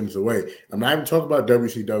 options away. I'm not even talking about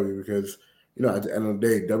WCW because, at the end of the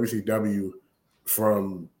day, WCW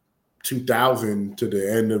from 2000 to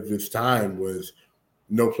the end of its time was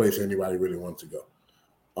no place anybody really wants to go.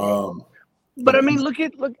 But I mean, look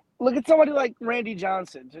at somebody like Randy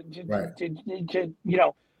Johnson.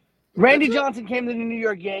 Randy Johnson came to the New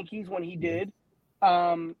York Yankees when he did.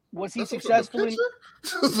 Was he successful? Randy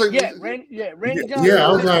Johnson. Yeah,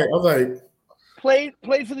 I was like, played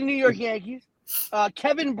for the New York Yankees.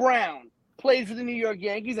 Kevin Brown played for the New York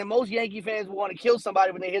Yankees, and most Yankee fans will want to kill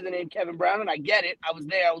somebody when they hear the name Kevin Brown, and I get it. I was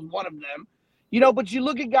there. I was one of them. But you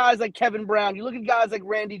look at guys like Kevin Brown. You look at guys like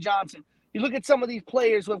Randy Johnson. You look at some of these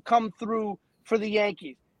players who have come through for the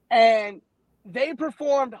Yankees, and they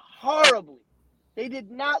performed horribly. They did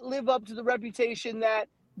not live up to the reputation that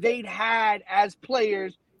they'd had as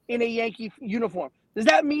players in a Yankee uniform. Does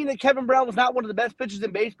that mean that Kevin Brown was not one of the best pitchers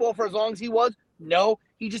in baseball for as long as he was? No,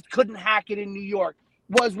 he just couldn't hack it in New York.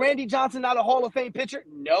 Was Randy Johnson not a Hall of Fame pitcher?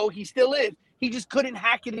 No, he still is. He just couldn't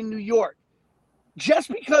hack it in New York. Just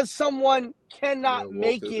because someone cannot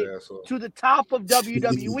make it to the top of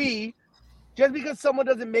WWE, just because someone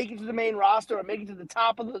doesn't make it to the main roster or make it to the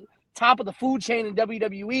top of the food chain in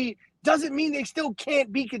WWE, doesn't mean they still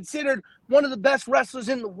can't be considered one of the best wrestlers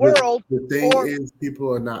in the world. The thing is,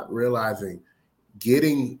 people are not realizing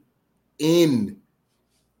getting in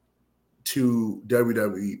to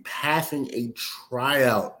WWE, passing a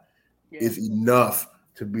tryout is enough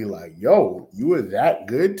to be like, yo, you were that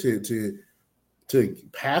good to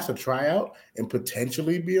pass a tryout and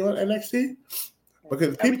potentially be on NXT?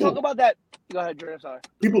 Because people we talk about that. Go ahead, Drew. I'm sorry.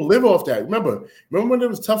 People live off that. Remember when it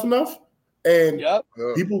was Tough Enough? And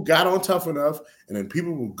people got on Tough Enough, and then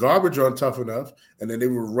people were garbage on Tough Enough, and then they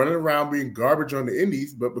were running around being garbage on the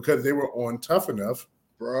indies, but because they were on Tough Enough,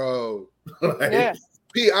 bro.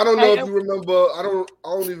 Pete, I don't know if you remember. I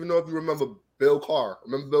don't even know if you remember Bill Carr.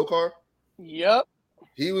 Remember Bill Carr? Yep.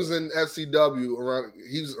 He was in FCW around.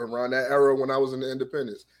 He was around that era when I was in the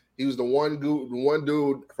Independence. He was the one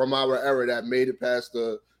dude from our era that made it past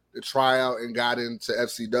the tryout and got into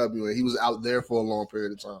FCW, and he was out there for a long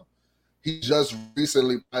period of time. He just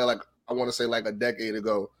recently, I want to say like a decade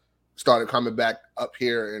ago, started coming back up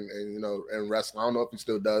here and wrestling. I don't know if he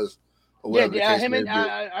still does. Or him and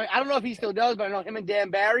I don't know if he still does, but I know him and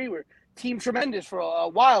Dan Barry were Team Tremendous for a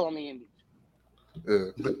while on the Indies.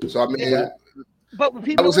 Yeah. So I mean, but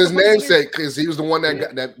that was his namesake because he was the one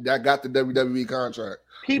that got the WWE contract.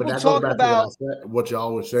 People talk about what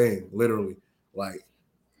y'all were saying, literally, like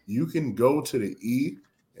you can go to the E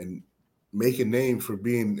and make a name for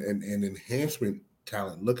being an enhancement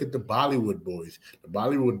talent. Look at the Bollywood boys. The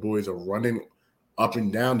Bollywood boys are running up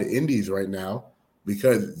and down the indies right now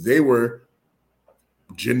because they were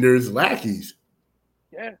Jinder's lackeys.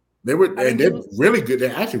 Yeah. They were, and they're really good.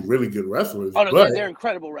 They're actually really good wrestlers. Oh, no, they're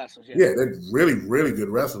incredible wrestlers. Yeah, they're really, really good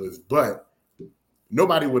wrestlers. But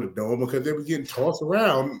nobody would have known because they were getting tossed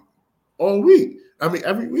around all week. I mean,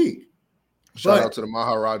 every week. Shout out to the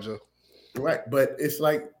Maharaja. Right, but it's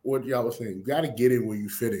like what y'all was saying. You got to get in where you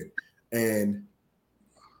fit in, and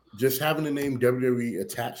just having the name WWE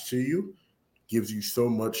attached to you gives you so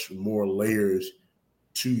much more layers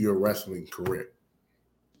to your wrestling career.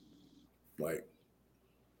 Like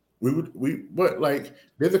but like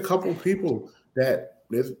there's a couple people that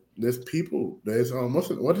there's people there's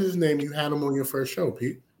what is his name? You had him on your first show,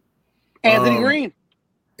 Pete. Anthony Green.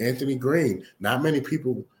 Anthony Green. Not many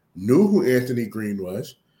people knew who Anthony Green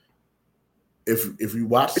was. If you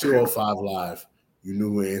watch 205 Live, you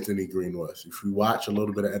knew who Anthony Green was. If you watch a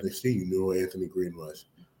little bit of NXT, you knew who Anthony Green was.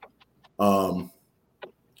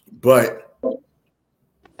 But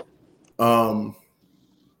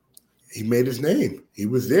he made his name. He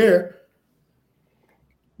was there.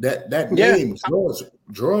 That name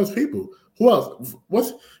draws people. Who else?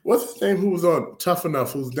 What's his name? Who was on Tough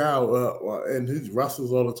Enough? Who's now and he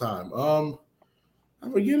wrestles all the time. I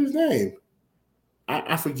forget his name.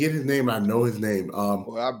 I forget his name. I know his name.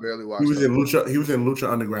 Well, I barely watched. He was in Lucha. He was in Lucha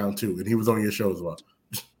Underground too, and he was on your show as well.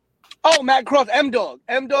 Oh, Matt Cross, M-Dog.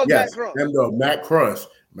 Yes, Matt Cross. M-Dog, Matt Cross.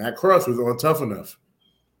 Matt Cross was on Tough Enough.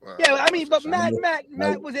 Yeah, I mean, but Matt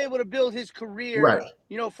was able to build his career, right,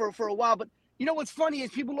 for a while. But you know what's funny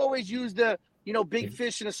is people always use the, big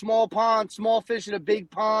fish in a small pond, small fish in a big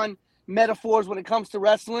pond metaphors when it comes to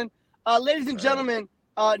wrestling. Ladies and gentlemen,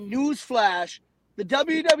 newsflash, the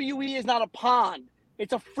WWE is not a pond.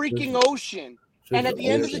 It's a freaking ocean. And at the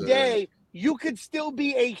end of the day, you could still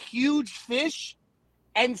be a huge fish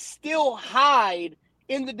and still hide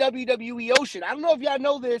in the WWE ocean. I don't know if y'all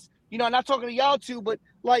know this. I'm not talking to y'all two, but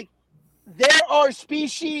like there are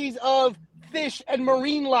species of fish and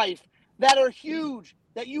marine life that are huge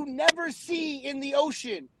that you never see in the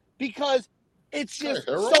ocean because it's just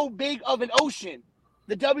so big of an ocean.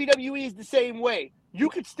 The WWE is the same way. You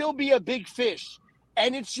could still be a big fish,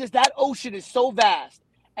 and it's just that ocean is so vast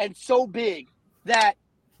and so big that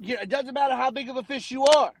it doesn't matter how big of a fish you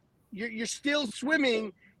are. You're still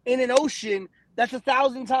swimming in an ocean that's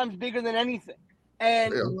 1,000 times bigger than anything.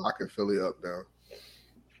 And I can fill it up now.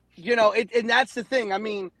 And that's the thing. I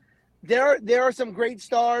mean, there are some great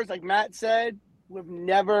stars, like Matt said, who have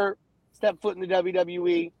never stepped foot in the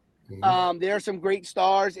WWE. Mm-hmm. There are some great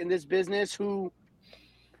stars in this business who,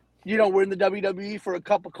 were in the WWE for a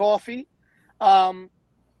cup of coffee.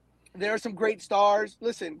 There are some great stars.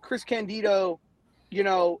 Listen, Chris Candido,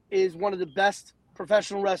 is one of the best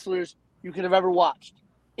professional wrestlers you could have ever watched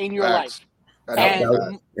in your life. That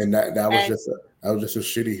was just a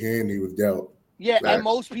shitty hand he was dealt. Yeah, and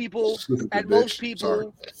most people,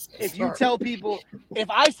 if you tell people, if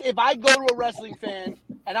I go to a wrestling fan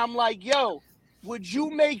and I'm like, yo, would you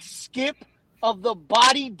make Skip of the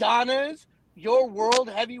Body Donnas your world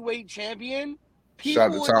heavyweight champion?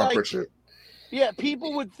 People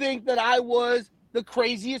would think that I was the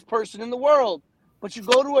craziest person in the world. But you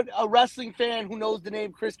go to a wrestling fan who knows the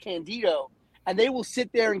name Chris Candido, and they will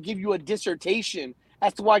sit there and give you a dissertation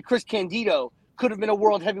as to why Chris Candido could have been a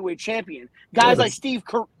world heavyweight champion. Guys like Steve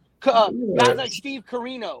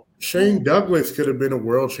Carino. Shane Douglas could have been a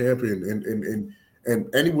world champion in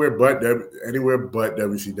anywhere but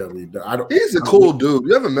WCW. He's a cool dude.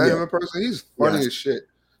 You ever met him in person? He's funny as shit.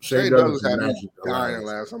 Shane Douglas had me dying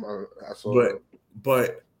last time I saw him.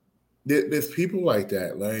 But there's people like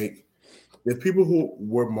that. Like there's people who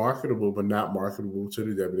were marketable but not marketable to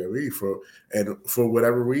the WWE for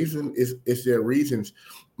whatever reason. It's their reasons.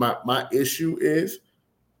 My issue is,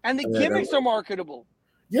 and the gimmicks are marketable.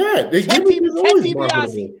 Yeah, the gimmicks is always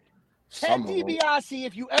marketable. Ted DiBiase,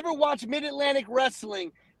 if you ever watch Mid-Atlantic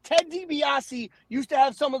Wrestling, Ted DiBiase used to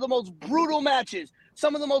have some of the most brutal matches,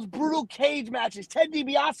 some of the most brutal cage matches. Ted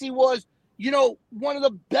DiBiase was, one of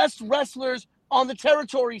the best wrestlers on the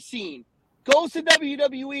territory scene. Goes to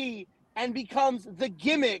WWE and becomes the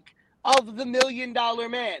gimmick of the $1 Million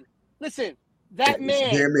Man. Listen, that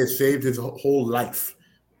man saved his whole life.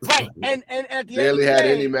 Right, and at the barely end of the had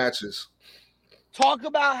day, any matches. Talk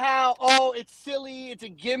about how it's silly, it's a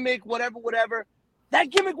gimmick, whatever. That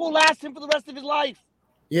gimmick will last him for the rest of his life.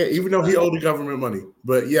 Yeah, even though he owed the government money,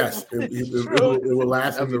 but yes, it will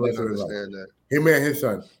last him the rest of his life. That. Him and his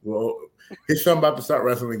son. Well, his son about to start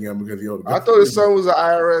wrestling again because he owed. I thought his son was an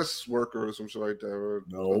IRS worker or some shit like that. Or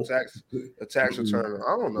no, a tax returner.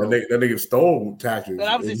 I don't know. That nigga stole taxes.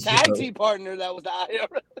 That was his tag team partner. That was the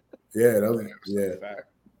IRS. Yeah, that was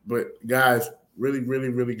But guys, really, really,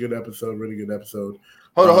 really good episode. Really good episode.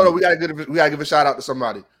 Hold on. We gotta give a shout out to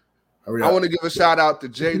somebody. I want to give a shout out to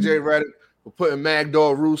JJ Reddick for putting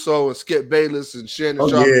Magdor Russo and Skip Bayless and Shannon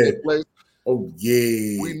Sharp in place. Oh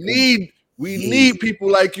yeah. We We need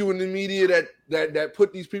people like you in the media that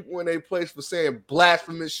put these people in their place for saying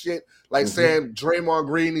blasphemous shit, like saying Draymond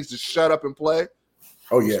Green needs to shut up and play.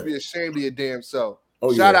 Oh, you yeah. should be ashamed of your damn self.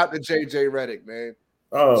 Oh, Shout yeah. out to JJ Redick, man.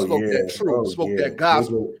 Oh, Spoke yeah. that truth. Spoke that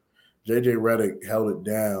gospel. JJ Redick held it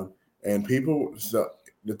down. And people, so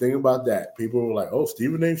the thing about that, people were like, oh,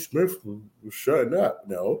 Stephen A. Smith was shutting up.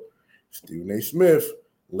 No, Stephen A. Smith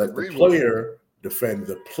let the player defend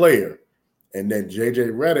the player. And then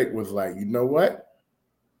JJ Redick was like, you know what?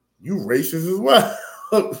 You racist as well.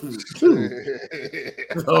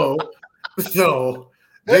 so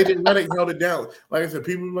JJ Redick held it down. Like I said,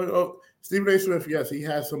 people were like, oh, Stephen A. Smith, yes, he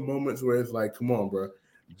has some moments where it's like, come on, bro.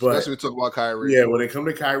 But especially talk about Kyrie. Yeah, when it comes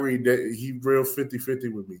to Kyrie, he real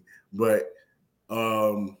 50-50 with me. But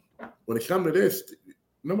when it comes to this,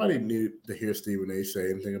 nobody needed to hear Stephen A.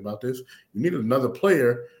 say anything about this. You need another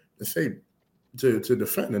player to say to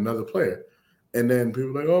defend another player. And then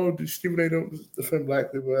people are like, oh, Stephen A. don't defend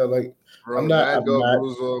black people. Like, bro, I'm not.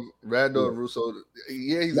 Randolph Russo.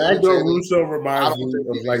 Yeah, he's Randolph Russo reminds me think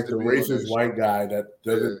of like the racist white guy that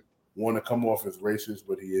doesn't want to come off as racist,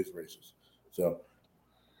 but he is racist. So,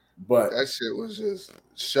 but that shit was just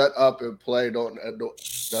shut up and play. The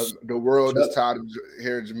world is tired of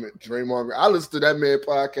hearing Draymond Green. I listen to that man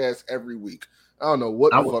podcast every week. I don't know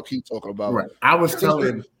what the fuck he talking about. Right. I was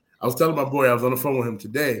telling my boy, I was on the phone with him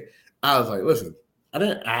today. I was like, listen, I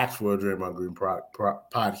didn't ask for a Draymond Green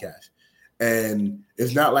podcast. And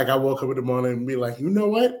it's not like I woke up in the morning and be like, you know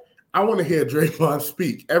what? I want to hear Draymond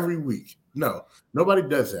speak every week. No, nobody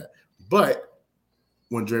does that. But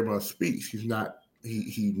when Draymond speaks, he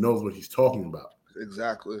knows what he's talking about.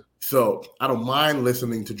 Exactly. So I don't mind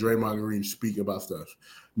listening to Draymond Green speak about stuff.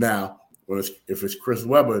 Now, if it's Chris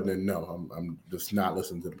Webber, then no, I'm just not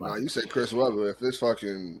listening to the podcast. No, you say Chris Webber. If it's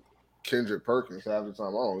fucking Kendrick Perkins half the time,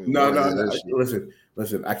 I don't even No.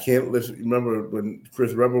 Listen, I can't listen. Remember when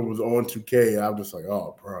Chris Webber was on 2K, I was just like,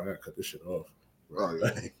 oh, bro, I gotta cut this shit off. Oh, yeah.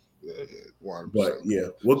 100%. But yeah,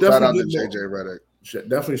 we'll shout out definitely to JJ Redick.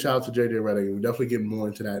 Definitely shout out to JJ Redick. We're definitely getting more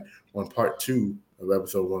into that on part 2 of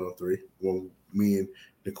episode 103 when me and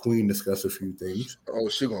the Queen discuss a few things. Oh,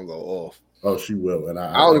 she gonna go off. Oh, she will. And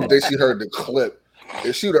I don't even think she heard the clip.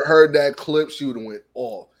 If she would have heard that clip, she would have went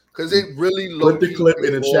off. Because it really put the clip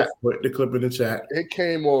in the chat. Put the clip in the chat. It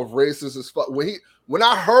came off racist as fuck. When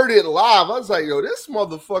I heard it live, I was like, yo, this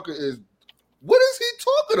motherfucker is. What is he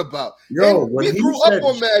talking about? Yo, we grew up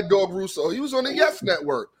on Mad Dog Russo. He was on the Yes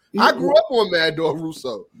Network. I grew up on Mad Dog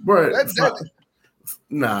Russo. Bro,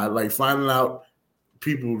 like finding out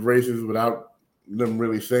people racist without them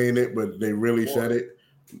really saying it, but they really said it.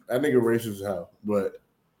 I think it's racist as hell. But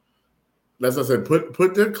as I said, put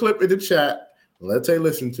the clip in the chat. Let's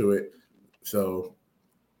listen to it, so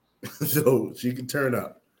she can turn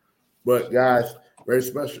up. But guys, very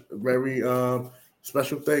special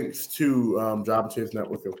thanks to Job and Chance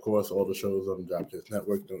Network, of course. All the shows on the Job and Chance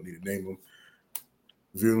Network. Don't need to name them.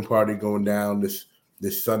 Viewing party going down this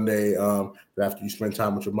Sunday. After you spend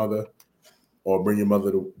time with your mother, or bring your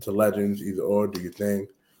mother to Legends, either or, do your thing.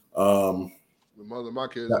 The mother of my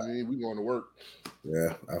kids, we going to work.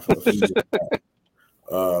 Yeah, I feel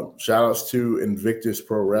shout outs to Invictus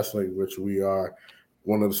Pro Wrestling, which we are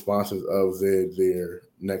one of the sponsors of their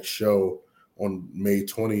next show on May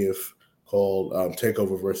 20th called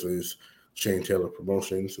Takeover versus Shane Taylor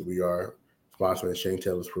Promotions. We are sponsoring Shane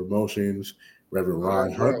Taylor's Promotions, Reverend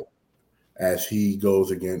Ron Hunt, as he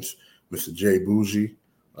goes against Mr. Jay Bougie,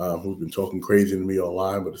 who's been talking crazy to me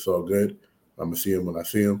online, but it's all good. I'm going to see him when I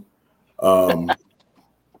see him.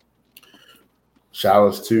 Shout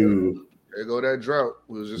outs to... There go that drought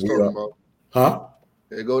we was just talking about. Huh?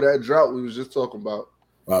 There go that drought we was just talking about.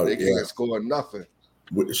 They can't score nothing.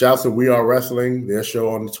 Shouts to We Are Wrestling, their show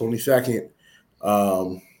on the 22nd.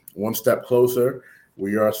 One step closer,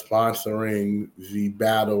 we are sponsoring the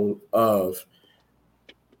battle of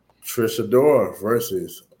Trish Adora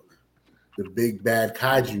versus the big bad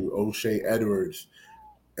kaiju, O'Shea Edwards.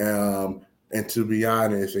 And to be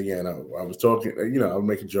honest, again, I was talking, I'm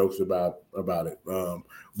making jokes about it.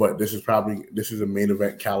 But this is a main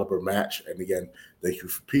event caliber match. And again, thank you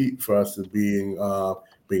for Pete for us to being a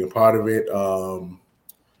part of it.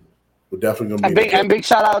 We're definitely gonna be big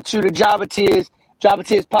shout out to the Java Tears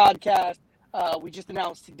podcast. We just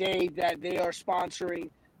announced today that they are sponsoring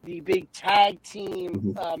the big tag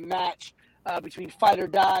team match between Fight or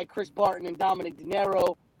Die, Chris Barton and Dominic De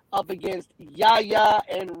Niro, up against Yaya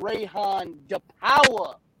and Rayhan the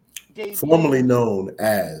Power, formerly known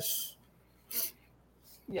as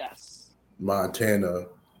Montana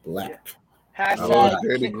Black. Yeah.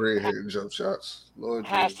 Hashtag jump shots.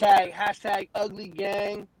 Hashtag Ugly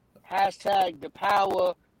Gang. Hashtag The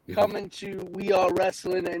Power. coming to We Are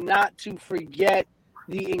Wrestling, and not to forget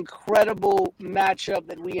the incredible matchup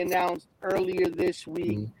that we announced earlier this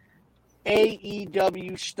week.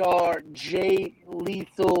 AEW star Jay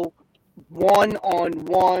Lethal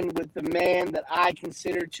one-on-one with the man that I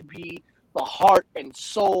consider to be the heart and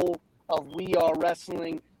soul of We Are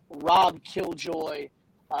Wrestling, Rob Killjoy.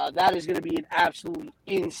 That is going to be an absolutely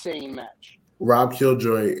insane match. Rob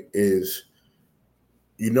Killjoy is,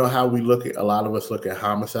 you know how we look at, a lot of us look at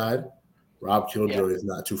Homicide? Rob Killjoy is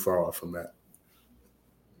not too far off from that.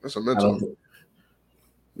 That's a mental.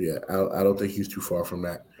 I don't think he's too far from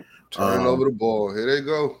that. Turn over the ball. Here they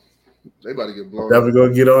go. They about to get blown. Never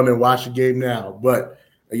gonna get on and watch the game now. But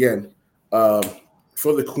again,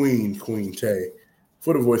 for the Queen Tay,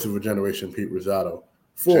 for the voice of a generation, Pete Rosado.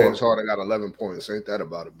 James Harden got 11 points. Ain't that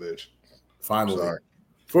about a bitch? Finally,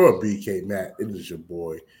 for a BK Matt, it is your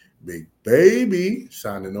boy, Big Baby,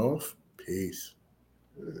 signing off. Peace.